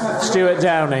pussy. Stuart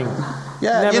Downing.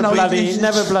 Yeah,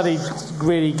 never bloody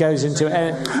really goes into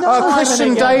it.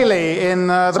 Christian Daly in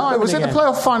the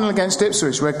playoff final against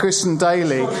Ipswich, where Christian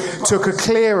Daly took a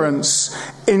clearance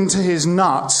into his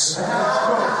nuts.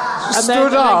 And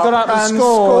stood up, got up and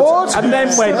scored, and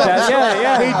then went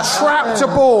down. He trapped a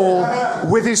ball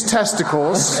with his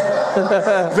testicles,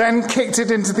 then kicked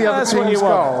it into the other team's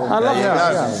goal. I love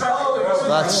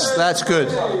that. That's good.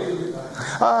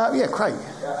 Craig.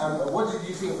 What did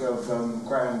you think of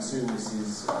Graham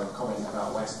Souness's comment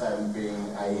about West Ham being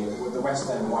the West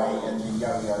Ham way and the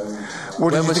yo-yo?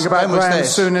 What did you think about Graham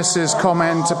Souness's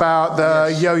comment about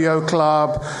the yo-yo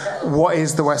club? What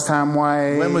is the West Ham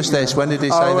way? When was this? When did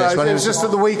he say this? It was just at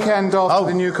the weekend after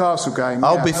the Newcastle game.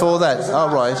 Before that. Oh,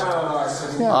 right.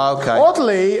 Yeah. Okay.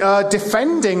 Oddly,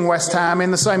 defending West Ham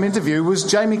in the same interview was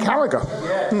Jamie Carragher.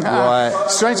 Right.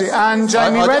 Strangely, and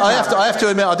Jamie Redknapp. I have to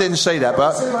admit, I didn't see that,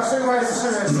 but.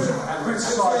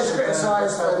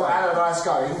 Criticised what Allardyce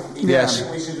going. Yes.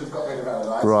 We should have got rid of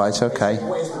Allardyce. Right. Okay.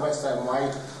 What is the West Ham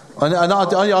way? And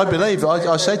I believe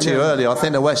I said to you earlier. I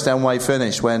think the West Ham way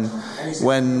finished when they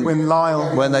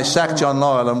sacked John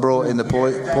Lyall and brought in the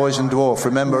Poison Dwarf.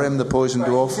 Remember him, the Poison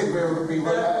Dwarf?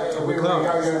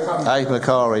 Abe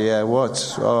Macari, yeah.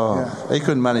 What? Oh, he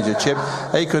couldn't manage a chip.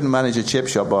 He couldn't manage a chip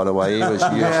shop, by the way. He was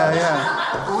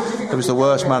useless. He was the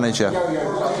worst manager.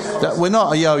 We're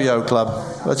not a yo-yo club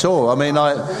at all. I mean,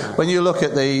 when you look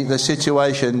at the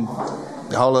situation,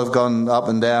 Hull have gone up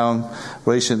and down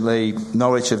recently.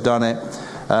 Norwich have done it.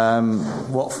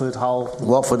 Watford, Hull.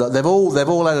 They've all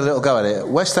had a little go at it.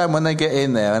 West Ham, when they get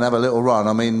in there and have a little run,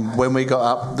 I mean, when we got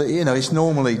up, it's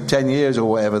normally 10 years or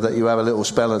whatever that you have a little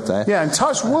spell at there. Yeah, and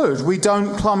touch wood, we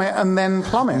don't plummet and then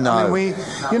plummet. No. I mean,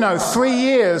 3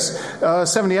 years,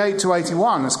 78 to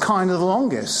 81 is kind of the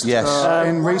longest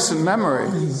in recent memory.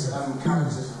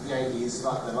 Characters, the 80s,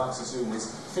 like the likes of Souness,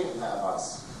 think that of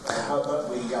us.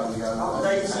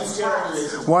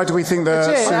 Why do we think that?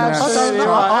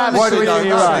 Why do we think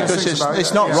you're right? Because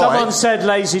it's not right. Someone said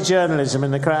lazy journalism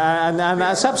in the crowd, and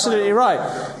that's absolutely right.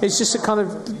 It's just a kind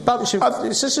of bunch of.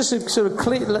 It's just a sort of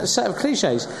set of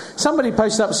cliches. Somebody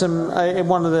posted up some in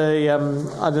one of the I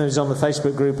don't know, it's on the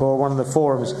Facebook group or one of the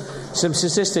forums, some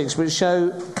statistics which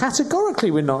show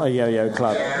categorically we're not a yo-yo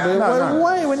club.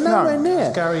 We're nowhere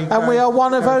near, and we are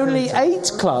one of only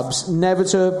 8 clubs never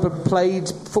to have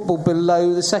played football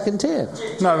below the second tier.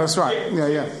 No, that's right.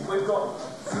 Yeah. We've got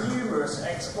numerous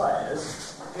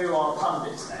ex-players who are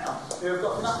pundits now who have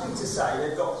got nothing to say.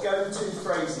 They've got go-to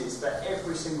phrases for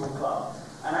every single club,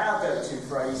 and our go-to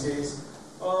phrase is,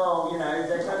 they don't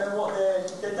know what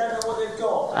they've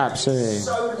got. Absolutely. It's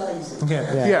so lazy.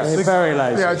 Yeah, they're very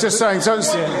lazy. Yeah, just saying. Some of the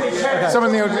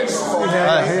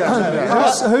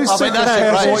who's sick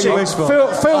of what you wish for?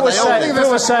 Phil was saying. I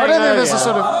don't think there's a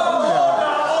sort of.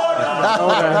 I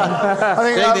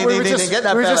think we were just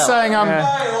saying.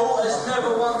 There's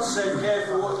never once said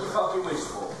careful what you fucking wish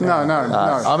for. No. I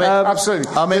mean, absolutely.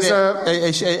 I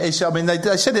mean,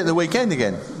 they said it the weekend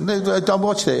again. I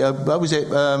watched it. Was it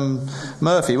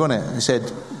Murphy? Wasn't it? He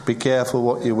said, "Be careful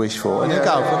what you wish for." And you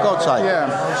go, for God's sake.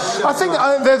 Yeah. I think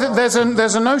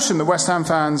there's a notion that West Ham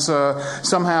fans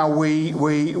somehow we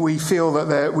feel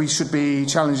that we should be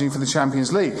challenging for the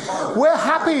Champions League. We're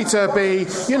happy to be,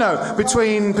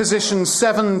 between positions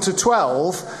 7 to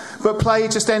 12, but play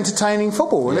just entertaining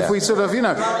football. And if we sort of,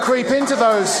 creep into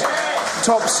those.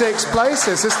 top 6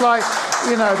 places. It's like,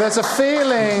 there's a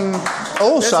feeling.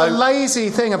 Also, there's a lazy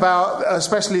thing about,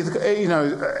 especially,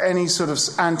 any sort of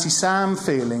anti-Sam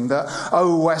feeling that,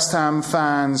 West Ham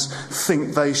fans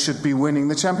think they should be winning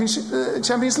the Champions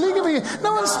League every year.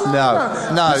 No.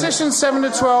 Position 7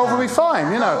 to 12 will be fine,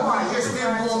 I just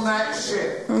didn't want that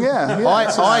shit. Yeah.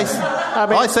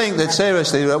 I think that,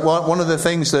 seriously, one of the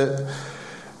things that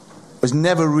has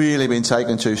never really been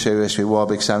taken too seriously while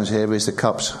Big Sam's here is the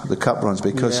cup runs,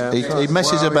 because he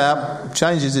messes about,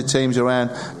 changes the teams around,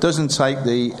 doesn't take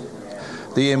the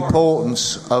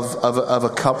importance of a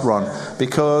cup run.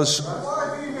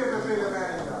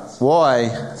 Why?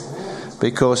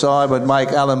 Because I would make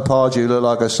Alan Pardew look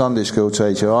like a Sunday school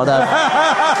teacher. I'd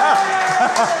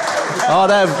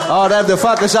have the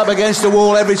fuckers up against the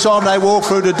wall every time they walk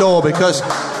through the door, because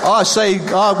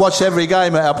I watch every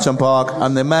game at Upton Park,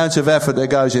 and the amount of effort that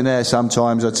goes in there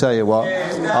sometimes, I tell you what,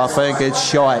 I think it's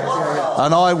shite.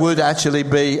 And I would actually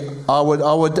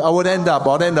I'd end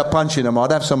up punching them.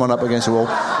 I'd have someone up against the wall,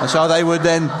 and so they would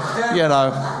then,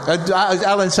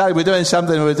 Alan Taylor, we're doing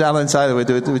something with Alan Taylor. We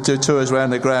do tours around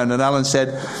the ground, and Alan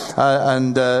said,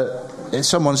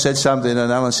 someone said something,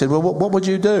 and Alan said, well, what would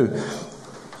you do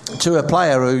to a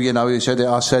player who, he said,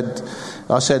 I said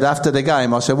after the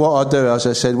game, I said, what I'd do, I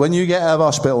said, when you get out of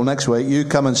hospital next week, you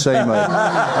come and see me,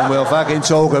 and we'll fucking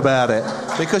talk about it.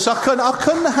 Because I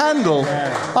couldn't handle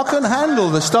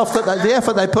the stuff the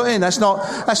effort they put in. That's not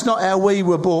how we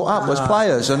were brought up as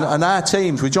players, and our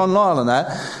teams with John Lyle and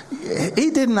that. He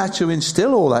didn't actually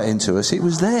instill all that into us. It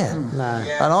was there, and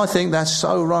I think that's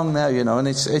so wrong now, and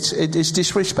it's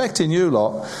disrespecting you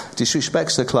lot,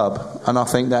 disrespects the club, and I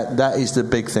think that is the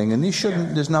big thing. And you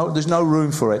shouldn't. There's no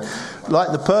room for it.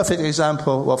 Like the perfect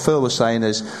example, what Phil was saying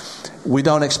is, we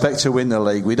don't expect to win the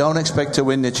league. We don't expect to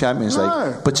win the Champions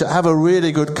League. But to have a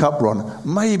really good cup run,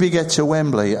 maybe get to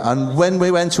Wembley. And when we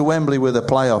went to Wembley with a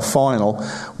playoff final,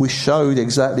 we showed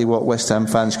exactly what West Ham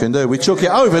fans can do. We took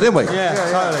it over, didn't we? Yeah,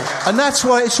 totally. And that's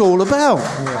what it's all about.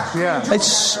 Yeah.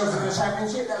 It's...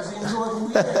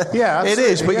 it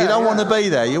is, but you don't want to be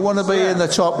there. You want to be in the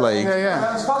top league.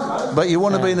 But you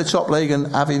want to be in the top league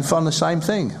and having fun, the same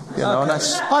thing. And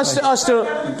that's... I still...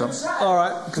 All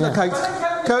right. Okay.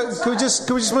 Can we just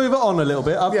move it on a little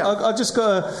bit? I've just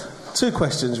got two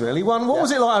questions, really. One, what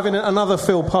was it like having another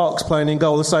Phil Parkes playing in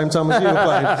goal at the same time as you were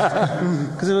playing?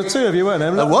 Because there were two of you, weren't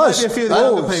there? There was. Maybe a few of the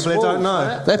younger people who don't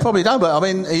know. They probably don't, but I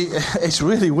mean, it's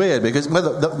really weird, because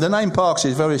the name Parkes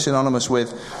is very synonymous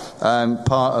with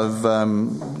part of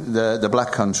the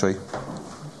Black Country.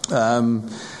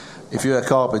 If you're a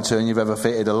carpenter and you've ever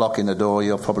fitted a lock in the door,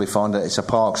 you'll probably find that it's a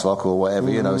Parkes lock or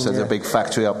whatever, so there's a big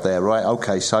factory up there, right?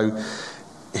 Okay, so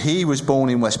he was born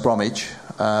in West Bromwich,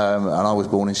 and I was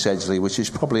born in Sedgley, which is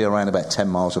probably around about 10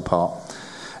 miles apart.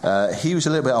 He was a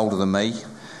little bit older than me,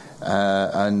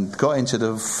 and got into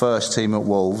the first team at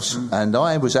Wolves, and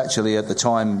I was actually at the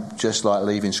time just like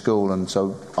leaving school, and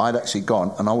so I'd actually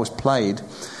gone, and I was played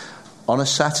on a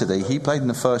Saturday. He played in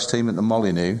the first team at the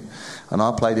Molyneux, and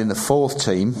I played in the fourth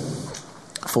team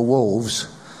for Wolves,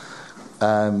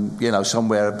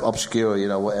 somewhere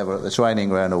obscure, whatever, at the training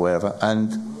ground or wherever.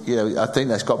 And, I think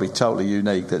that's got to be totally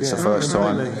unique. That's the first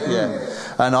time. Really.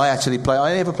 And I actually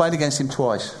I never played against him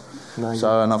twice. No,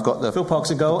 so, and I've got the Phil Parkes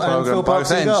in goal and Phil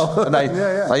Parkes in goal. And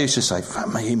they used to say,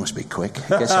 mate, he must be quick. He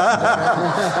gets up and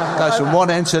down. Goes from one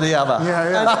end to the other.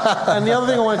 And the other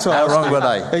thing I wanted to ask, how wrong were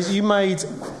they? Is you made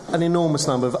an enormous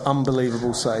number of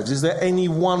unbelievable saves. Is there any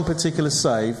one particular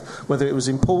save, whether it was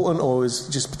important or was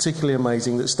just particularly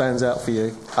amazing, that stands out for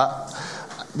you?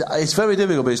 It's very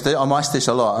difficult, because I'm asked this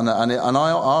a lot, and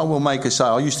I will make a save.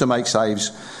 I used to make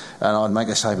saves, and I'd make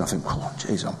a save and I think, oh,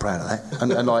 geez, I'm proud of that.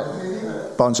 And like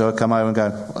Bonzo would come over and go,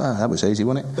 oh, that was easy,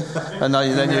 wasn't it? And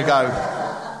then you go,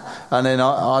 and then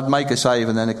I'd make a save,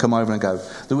 and then they'd come over and go,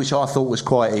 which I thought was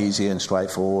quite easy and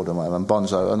straightforward, and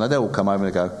Bonzo, and they'd all come over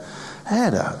and go,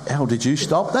 how the hell did you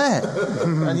stop that?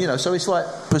 And so it's like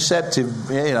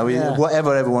perceptive,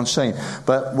 whatever everyone's seen.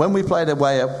 But when we played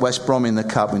away at West Brom in the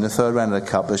Cup, in the third round of the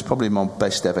Cup, it was probably my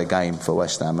best ever game for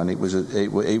West Ham, and it was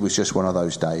just one of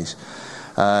those days.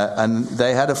 And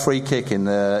they had a free kick in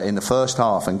the first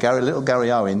half, and little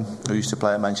Gary Owen, who used to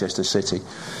play at Manchester City,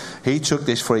 he took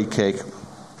this free kick,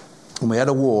 and we had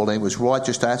a wall, and it was right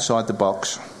just outside the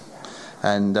box,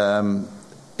 and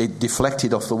it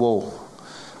deflected off the wall.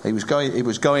 It was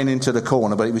going into the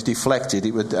corner, but it was deflected.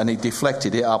 And he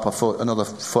deflected it up another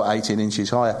foot, 18 inches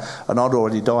higher, and I'd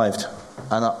already dived,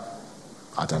 and I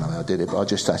don't know how I did it, but I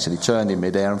just actually turned in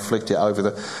midair and flipped it over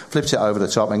the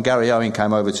top. And Gary Owen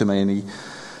came over to me, and he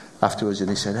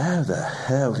said, "How the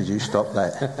hell did you stop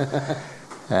that?"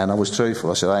 And I was truthful.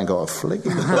 I said, I ain't got a flick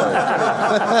in the clue.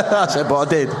 I said, but I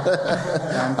did.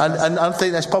 and I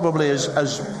think that's probably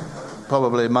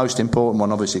probably the most important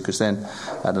one, obviously, because then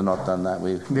had I not done that,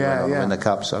 we would win the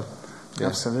cup. So, yeah.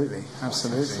 Absolutely.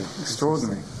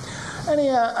 Extraordinary.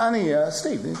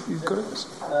 Steve, you've got it?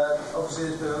 Obviously,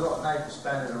 there's been a lot of names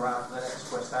bandied around for the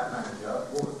next West Ham manager.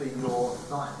 What would be your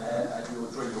nightmare and your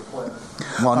dream appointment?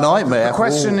 My nightmare?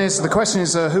 The question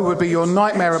is who would be your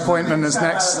nightmare appointment as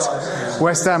next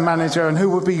West Ham manager, and who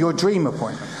would be your dream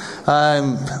appointment?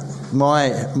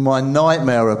 My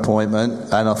nightmare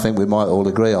appointment, and I think we might all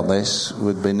agree on this,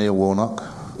 would be Neil Warnock.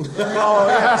 Oh,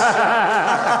 yes.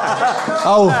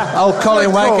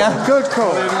 Colin Wanker. Good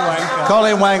call.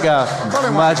 Colin Wanker.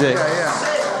 Magic.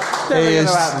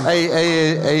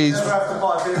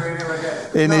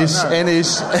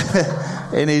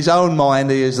 In his own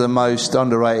mind, he is the most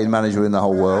underrated manager in the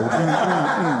whole world.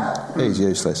 He's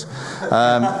useless.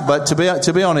 But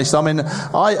to be honest, I mean,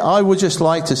 I would just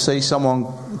like to see someone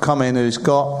come in who's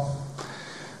got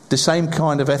the same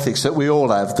kind of ethics that we all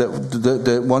have,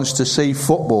 that wants to see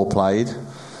football played.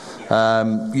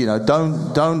 Don't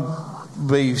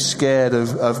be scared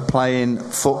of playing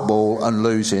football and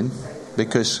losing,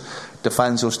 because the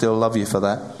fans will still love you for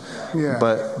that. Yeah.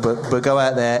 But go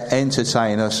out there,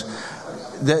 entertain us.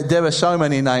 There are so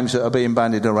many names that are being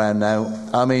bandied around now.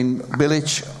 I mean,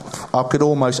 Bilic, I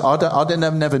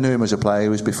never knew him as a player. He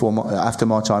was after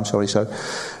my time. Sorry, so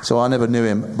I never knew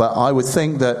him. But I would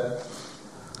think that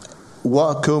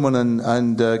what Koeman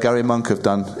and Gary Monk have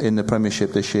done in the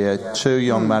Premiership this year, two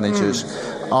young managers,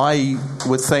 I'd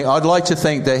like to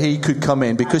think that he could come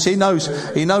in, because he knows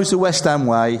the West Ham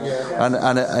way,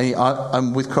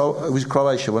 and with it was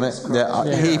Croatia, wasn't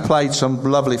it? He played some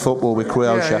lovely football with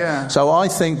Croatia. Yeah. So I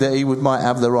think that he might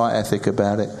have the right ethic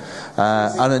about it.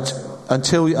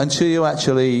 Until you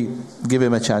actually give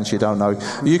him a chance, you don't know.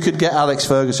 You could get Alex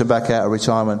Ferguson back out of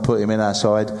retirement, put him in our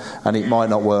side, and it might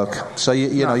not work. So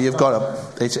you've got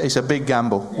it's a big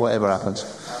gamble, whatever happens.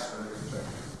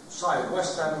 So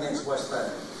West Ham against West Ham.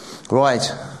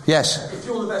 Right. Yes. If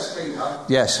you're the best keeper.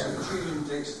 Yes. Julian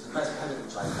Dix, the best penalty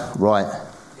taker. Right.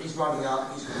 He's running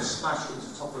up. He's going to smash into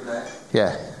the top of the net.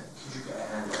 Yeah.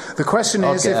 The question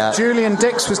is, if Julian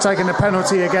Dix was taking a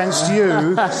penalty against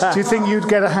you, do you think you'd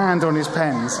get a hand on his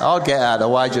pens? I'll get out of the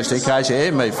way just in case it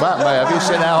hit me. Fuck me, have you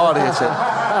seen how hard he hits it?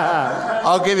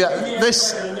 I'll give you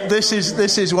this.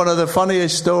 This is one of the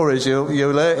funniest stories you'll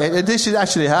learn. This has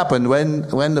actually happened when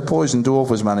the Poison Dwarf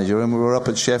was manager, and we were up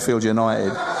at Sheffield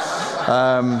United.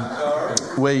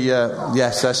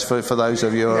 Yes, that's for those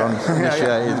of you who are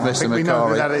uninitiated, Mr. McCarry. We know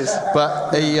who that is.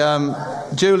 But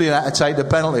Julian had to take the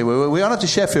penalty. We went up to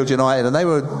Sheffield United, and they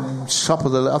were top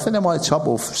of the. I think they might be top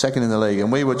or second in the league,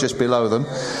 and we were just below them.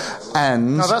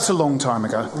 And no, that's a long time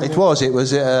ago. It was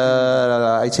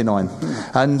 89,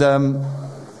 and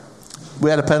we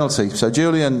had a penalty. So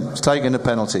Julian's taking the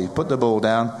penalty, put the ball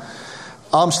down.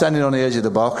 I'm standing on the edge of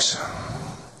the box.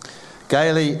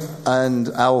 Gailey and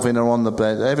Alvin are on the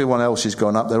bed. Everyone else has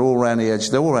gone up. They're all round the edge.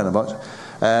 They're all round the box.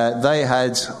 They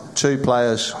had two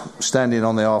players standing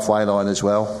on the halfway line as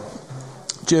well.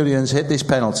 Julian's hit this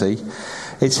penalty.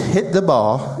 It's hit the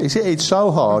bar. It's hit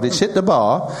so hard. It's hit the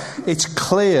bar. It's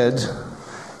cleared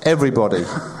everybody.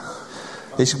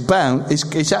 It's bound.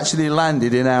 It's actually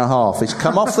landed in our half. It's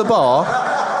come off the bar.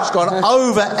 It's gone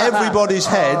over everybody's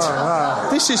head.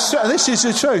 This is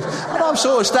the truth. And I'm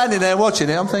sort of standing there watching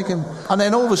it. I'm thinking, and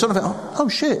then all of a sudden I think, oh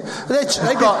shit!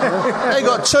 They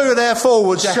got two of their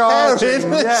forwards charging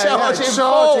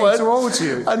forward towards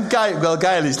you. And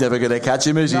Gailey's never going to catch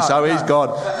him, is he? So he's gone.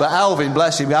 But Alvin,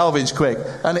 bless him, Alvin's quick,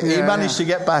 and he managed to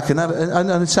get back and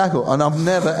tackle. And I've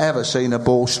never ever seen a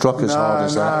ball struck as hard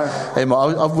as that.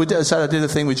 I did a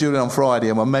thing with Julian on Friday,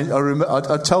 and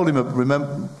I told him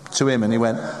to him, and he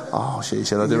went, oh shit, he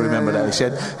said, I do remember that. He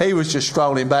said he was just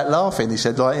strolling back laughing. He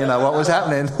said, like, what was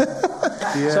happening.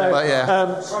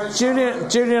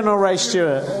 Julian or Ray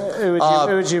Stewart? Who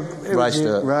would you Ray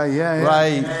Stewart.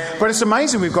 Ray. But it's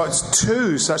amazing we've got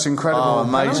two such incredible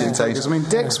amazing takers. I mean,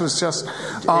 Dix was just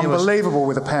unbelievable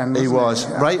with a pen. He was.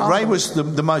 Ray was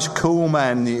the most cool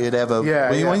man you'd ever.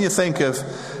 When you think of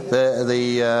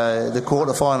the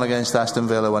quarter final against Aston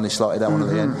Villa when he slotted that one at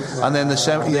the end, and then the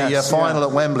final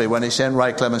at Wembley when he sent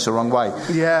Ray Clemence the wrong way.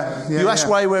 You asked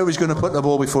Ray where he was going to put the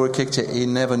ball before he kicked it. He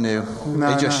never knew.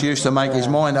 He just used to make his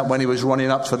mind up when he was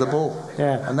running up for the ball.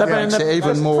 And that makes it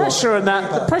even more.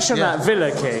 The pressure on that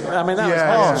Villa kick. I mean,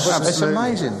 that was it's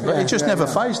amazing. But it just never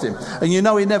phased him. And he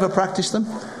never practiced them.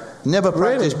 Never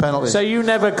practiced penalties. So you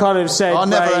never kind of said, I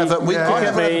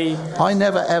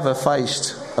never ever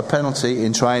faced a a penalty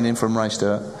in training from Ray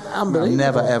Stewart. Unbelievable.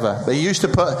 Never ever. But he used to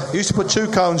put 2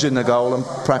 cones in the goal and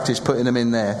practice putting them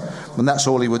in there, and that's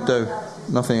all he would do.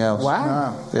 Nothing else.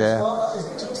 Wow. Yeah. Well,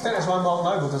 I think that's why Mark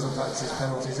Noble doesn't practice his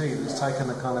penalties either. He's taken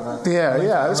a kind of a...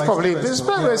 Yeah. It's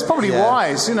probably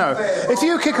wise, you know. If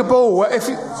you kick a ball, It is.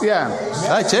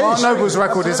 Mark Noble's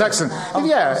record is excellent.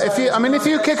 If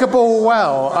you kick a ball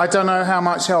well, I don't know how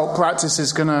much help practice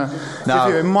is going to give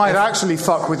you. It might actually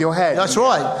fuck with your head. That's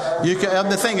right.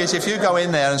 The thing is, if you go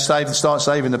in there and start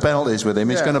saving the penalties with him,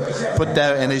 it's going to put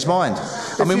doubt in his mind.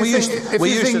 If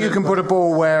you think you can put a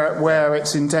ball where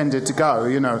it's intended to go,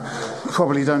 you know,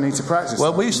 probably don't need to practice.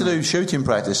 Well, we used to do shooting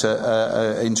practice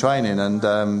in training, and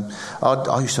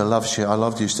I used to love shoot. I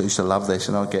used to love this,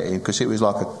 and I'd get in because it was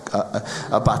like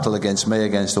a battle against me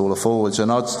against all the forwards,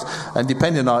 and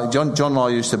depending on John and I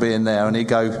used to be in there, and he'd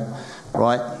go,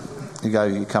 right.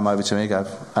 You come over to me, go,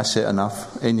 that's it,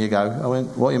 enough, in you go. I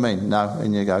went, what do you mean? No,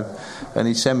 in you go. And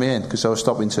he'd send me in because I was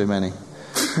stopping too many.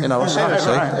 You know,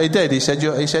 seriously, right. He did. He said,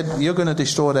 you're going to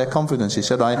destroy their confidence. He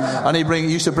said,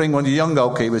 he used to bring one of the young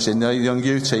goalkeepers in, the young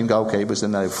youth team goalkeepers,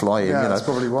 and they'd fly in. Yeah, you know, that's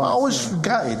probably why. I was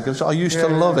gutted because I used to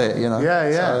love it. You know. Yeah.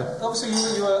 So, obviously,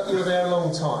 you were there a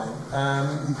long time.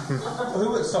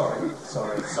 Sorry.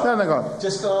 No, go on.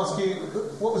 Just to ask you,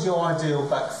 what was your ideal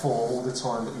back four all the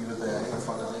time that you were there in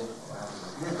front of me?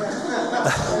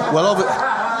 Well,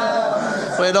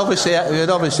 it'd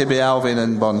obviously be Alvin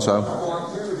and Bonzo,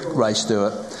 Ray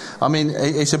Stewart. I mean,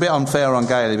 it's a bit unfair on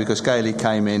Gailey because Gailey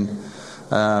came in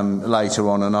later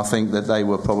on, and I think that they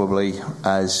were probably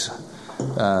as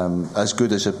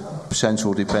good as a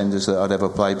central defenders that I'd ever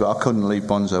played. But I couldn't leave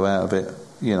Bonzo out of it.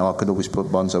 You know, I could always put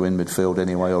Bonzo in midfield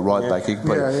anyway, or right back. He could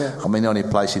play. I mean, the only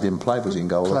place he didn't play was in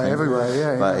goal. Play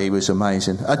everywhere, But he was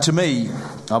amazing. And to me,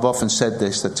 I've often said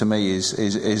this, that to me is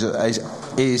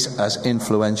as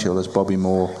influential as Bobby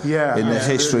Moore in the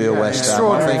history of West Ham.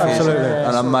 I think he's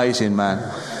an amazing man.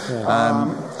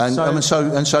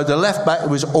 So the left back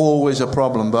was always a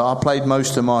problem, but I played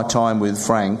most of my time with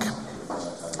Frank,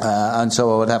 and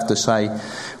so I would have to say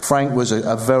Frank was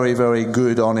a very, very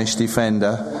good, honest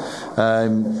defender.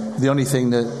 The only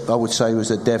thing that I would say was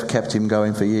that Dev kept him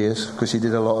going for years because he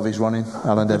did a lot of his running,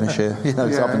 Alan Devonshire,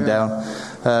 it's up and down.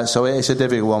 So it's a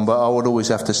difficult one, but I would always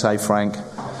have to say Frank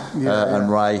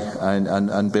and Ray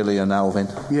and Billy and Alvin.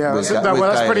 Yeah, that's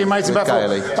pretty amazing. I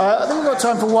think we've got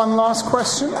time for one last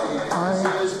question.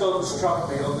 Has gone struck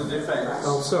me on the defence.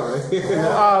 Oh, sorry.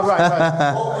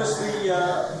 Right. What was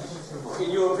the,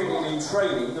 in your opinion, in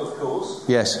training, of course?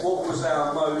 Yes. What was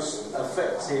our most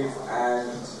effective and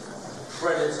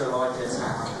predator-like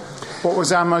attack? What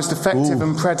was our most effective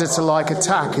and predator-like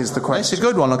attack is the question. It's a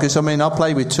good one because I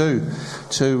played with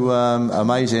two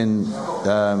amazing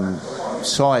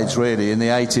sides really in the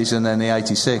 80s and then the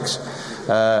 86.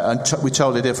 With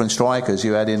totally different strikers.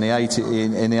 You had in the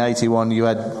 81 you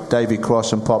had David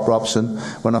Cross and Pop Robson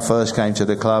when I first came to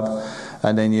the club,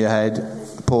 and then you had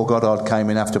Paul Goddard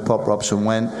came in after Pop Robson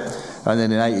went. And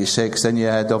then in 86, then you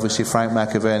had obviously Frank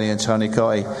McAvenny and Tony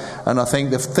Cottee. And I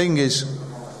think the thing is,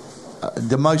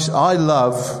 I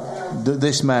love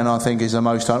this man. I think is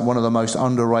one of the most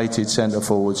underrated centre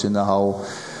forwards in the whole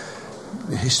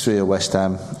history of West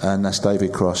Ham, and that's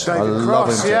David Cross. I love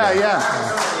him to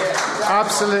death.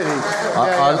 Absolutely.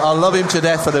 I love him to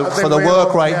death for the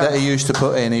work rate that he used to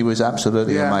put in. He was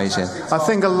absolutely amazing. I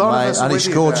think a lot of us and he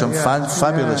scored some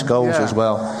fabulous goals as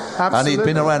well. Absolutely. And he'd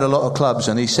been around a lot of clubs,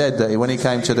 and he said that when he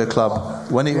came to the club,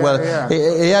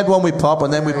 he had one with Pop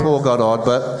and then with Paul Goddard,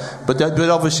 but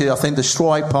obviously I think the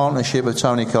strike partnership of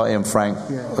Tony Cottee and Frank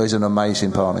is an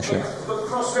amazing partnership. But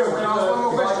Cross was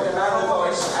like an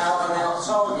Allardyce out-and-out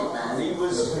target man. He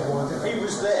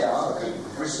was there.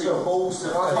 He received balls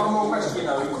that he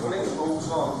flicked balls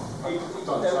on.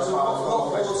 There was a lot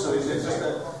more to it than just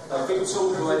a big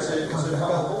tall guy to come the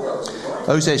ball.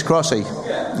 Who's this? Crossy?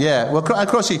 Yeah. Well,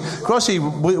 Crossy,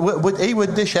 he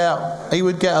would dish out. He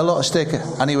would get a lot of stick,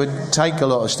 and he would take a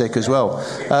lot of stick as well.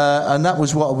 And that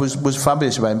was what was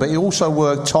fabulous about him. But he also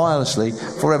worked tirelessly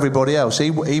for everybody else.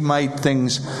 He made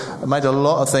a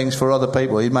lot of things for other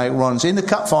people. He'd make runs in the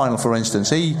cup final, for instance.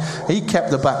 He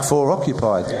kept the back four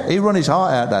occupied. He run his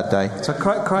heart out that day. So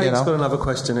Craig's got another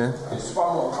question here.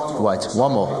 Wait,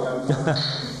 one more.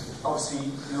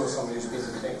 Obviously, you're somebody who's been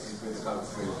connected with the club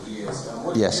for years.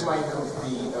 What yes. did you make of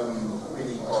the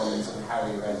Billy Bonds and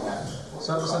Harry Redknapp?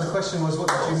 So the question was, what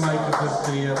did you make of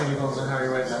the Billy Bonds and Harry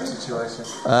Redknapp situation?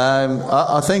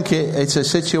 I think it's a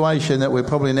situation that we're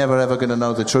probably never ever going to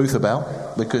know the truth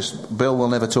about because Bill will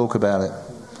never talk about it.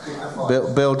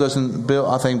 Bill doesn't.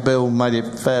 I think Bill made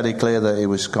it fairly clear that he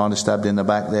was kind of stabbed in the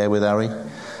back there with Harry,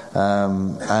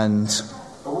 and.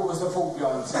 But what was the fault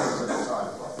behind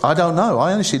I don't know.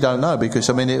 I honestly don't know because,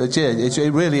 I mean,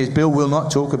 it really is. Bill will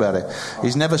not talk about it.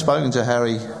 He's never spoken to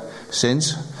Harry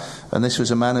since. And this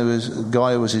was a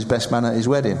guy who was his best man at his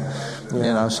wedding, you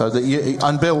know. So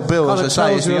and Bill, as I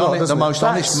say, is the most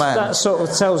honest man. That sort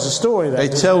of tells the story.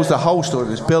 It tells the whole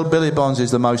story. Billy Bonds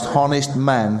is the most honest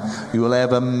man you will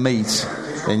ever meet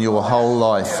in your whole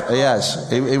life. He has.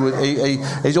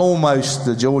 He's almost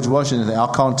the George Washington thing.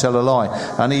 I can't tell a lie,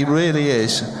 and he really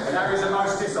is. Harry's the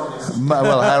most dishonest.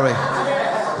 Well, Harry.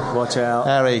 Watch out,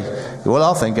 Harry. Well,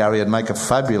 I think Harry would make a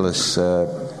fabulous.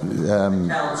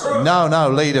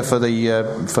 Leader for the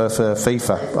for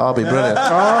FIFA. I'll be brilliant.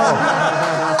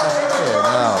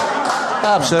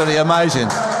 Absolutely amazing.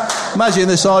 Imagine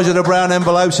the size of the brown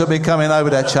envelopes that'll be coming over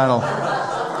that channel.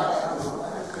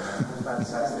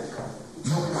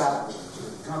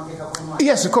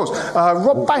 Yes, of course.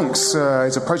 Rob Banks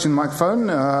is approaching the microphone.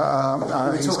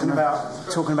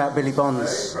 Talking about Billy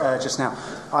Bonds just now.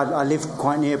 I live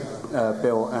quite near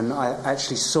Bill, and I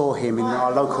actually saw him in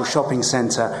our local shopping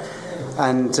centre,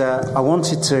 and I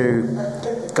wanted to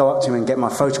go up to him and get my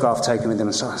photograph taken with him.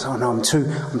 And so I said, "Oh no, I'm too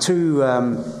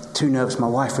nervous." My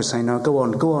wife was saying, "No, go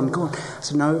on." I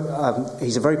said, "No,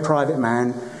 he's a very private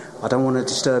man. I don't want to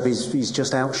disturb. He's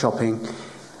just out shopping."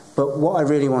 But what I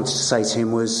really wanted to say to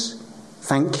him was,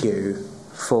 thank you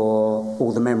for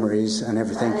all the memories and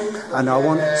everything. And I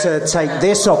want to take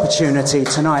this opportunity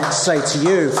tonight to say to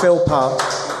you, Phil Park,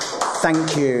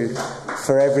 thank you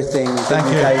for everything that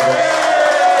you gave us.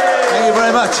 Thank you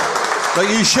very much. But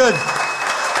you should.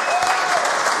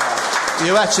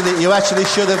 You actually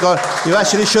should have gone. You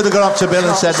actually should have gone up to Bill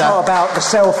and said that. It's not about the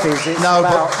selfies.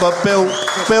 But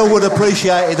Bill would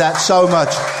appreciate that so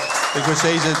much because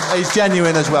he's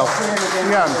genuine as well.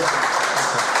 Yeah.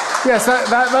 Yes,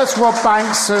 that's Rob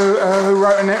Banks, who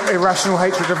wrote an Irrational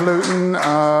Hatred of Luton,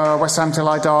 West Ham Till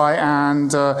I Die, and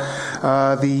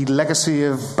The Legacy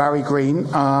of Barry Green,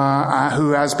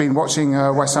 who has been watching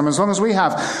West Ham as long as we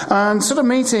have. And sort of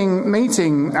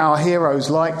meeting our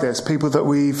heroes like this, people that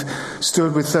we've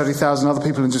stood with 30,000 other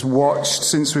people and just watched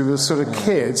since we were sort of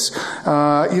kids.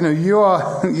 You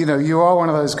are one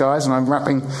of those guys, and I'm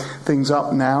wrapping things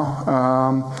up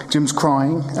now. Jim's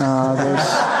crying.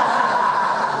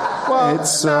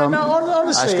 Honestly,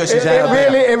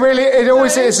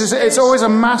 it's always a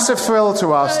massive thrill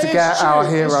to us to get our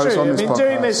heroes on this podcast.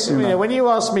 Doing this, when you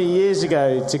asked me years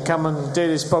ago to come and do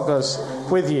this podcast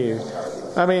with you,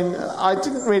 I mean, I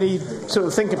didn't really sort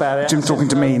of think about it. Jim talking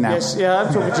to me now. Yes, yeah,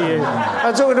 I'm talking to you.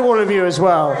 I'm talking to all of you as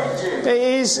well. It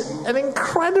is an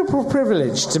incredible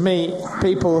privilege to meet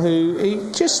people who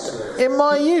just, in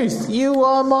my youth, you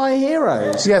are my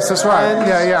heroes. Yes, that's right. And,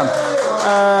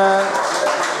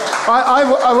 I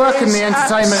work in the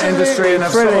entertainment industry, and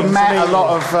I've sort of met a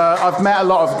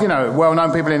lot of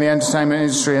well-known people in the entertainment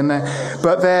industry, and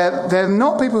they're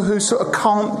not people who sort of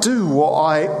can't do what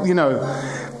I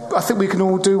think we can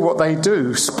all do what they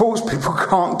do. Sports people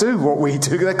can't do what we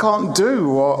do. They can't do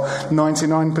what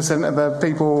 99% of the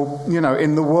people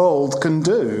in the world can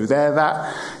do. They're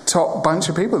that top bunch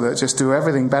of people that just do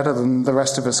everything better than the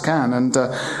rest of us can, and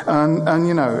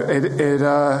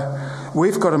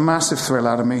we've got a massive thrill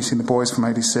out of meeting the boys from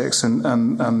 '86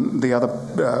 and the other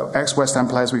ex-West Ham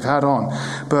players we've had on.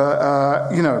 But,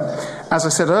 as I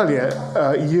said earlier,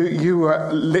 you were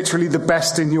literally the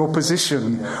best in your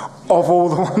position of all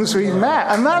the ones we've met.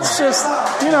 And that's just,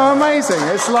 amazing.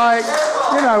 It's like,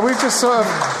 we've just sort of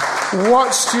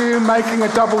watched you making a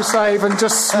double save and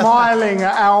just smiling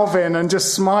at Alvin and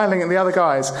just smiling at the other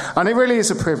guys. And it really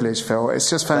is a privilege, Phil. It's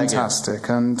just fantastic.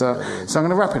 And so I'm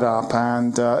going to wrap it up.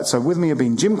 And so with me have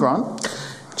been Jim Grant.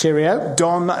 Cheerio.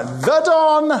 Don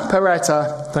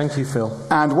Peretta. Thank you, Phil.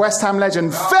 And West Ham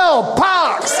legend Phil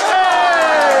Parks.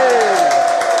 Hey!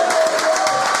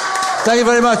 Thank you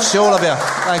very much, all of you.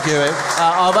 Thank you.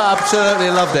 I've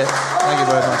absolutely loved it. Thank you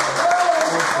very much.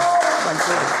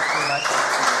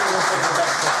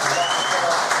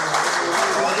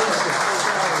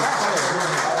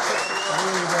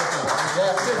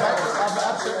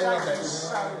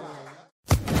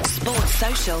 Sports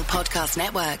Social Podcast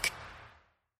Network.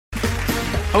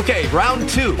 Okay, round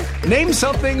two. Name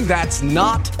something that's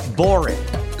not boring.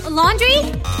 A laundry?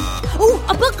 Ooh,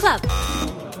 a book club.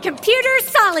 Computer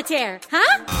solitaire,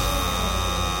 huh?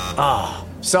 Ah,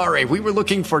 sorry, we were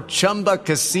looking for Chumba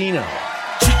Casino.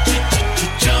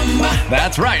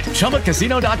 That's right,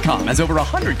 ChumbaCasino.com has over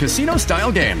 100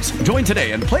 casino-style games. Join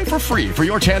today and play for free for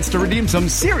your chance to redeem some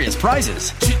serious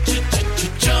prizes.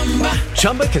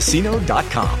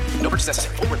 ChumbaCasino.com. No purchase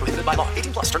necessary. Void where prohibited by law.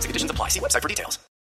 18+ terms and conditions apply. See website for details.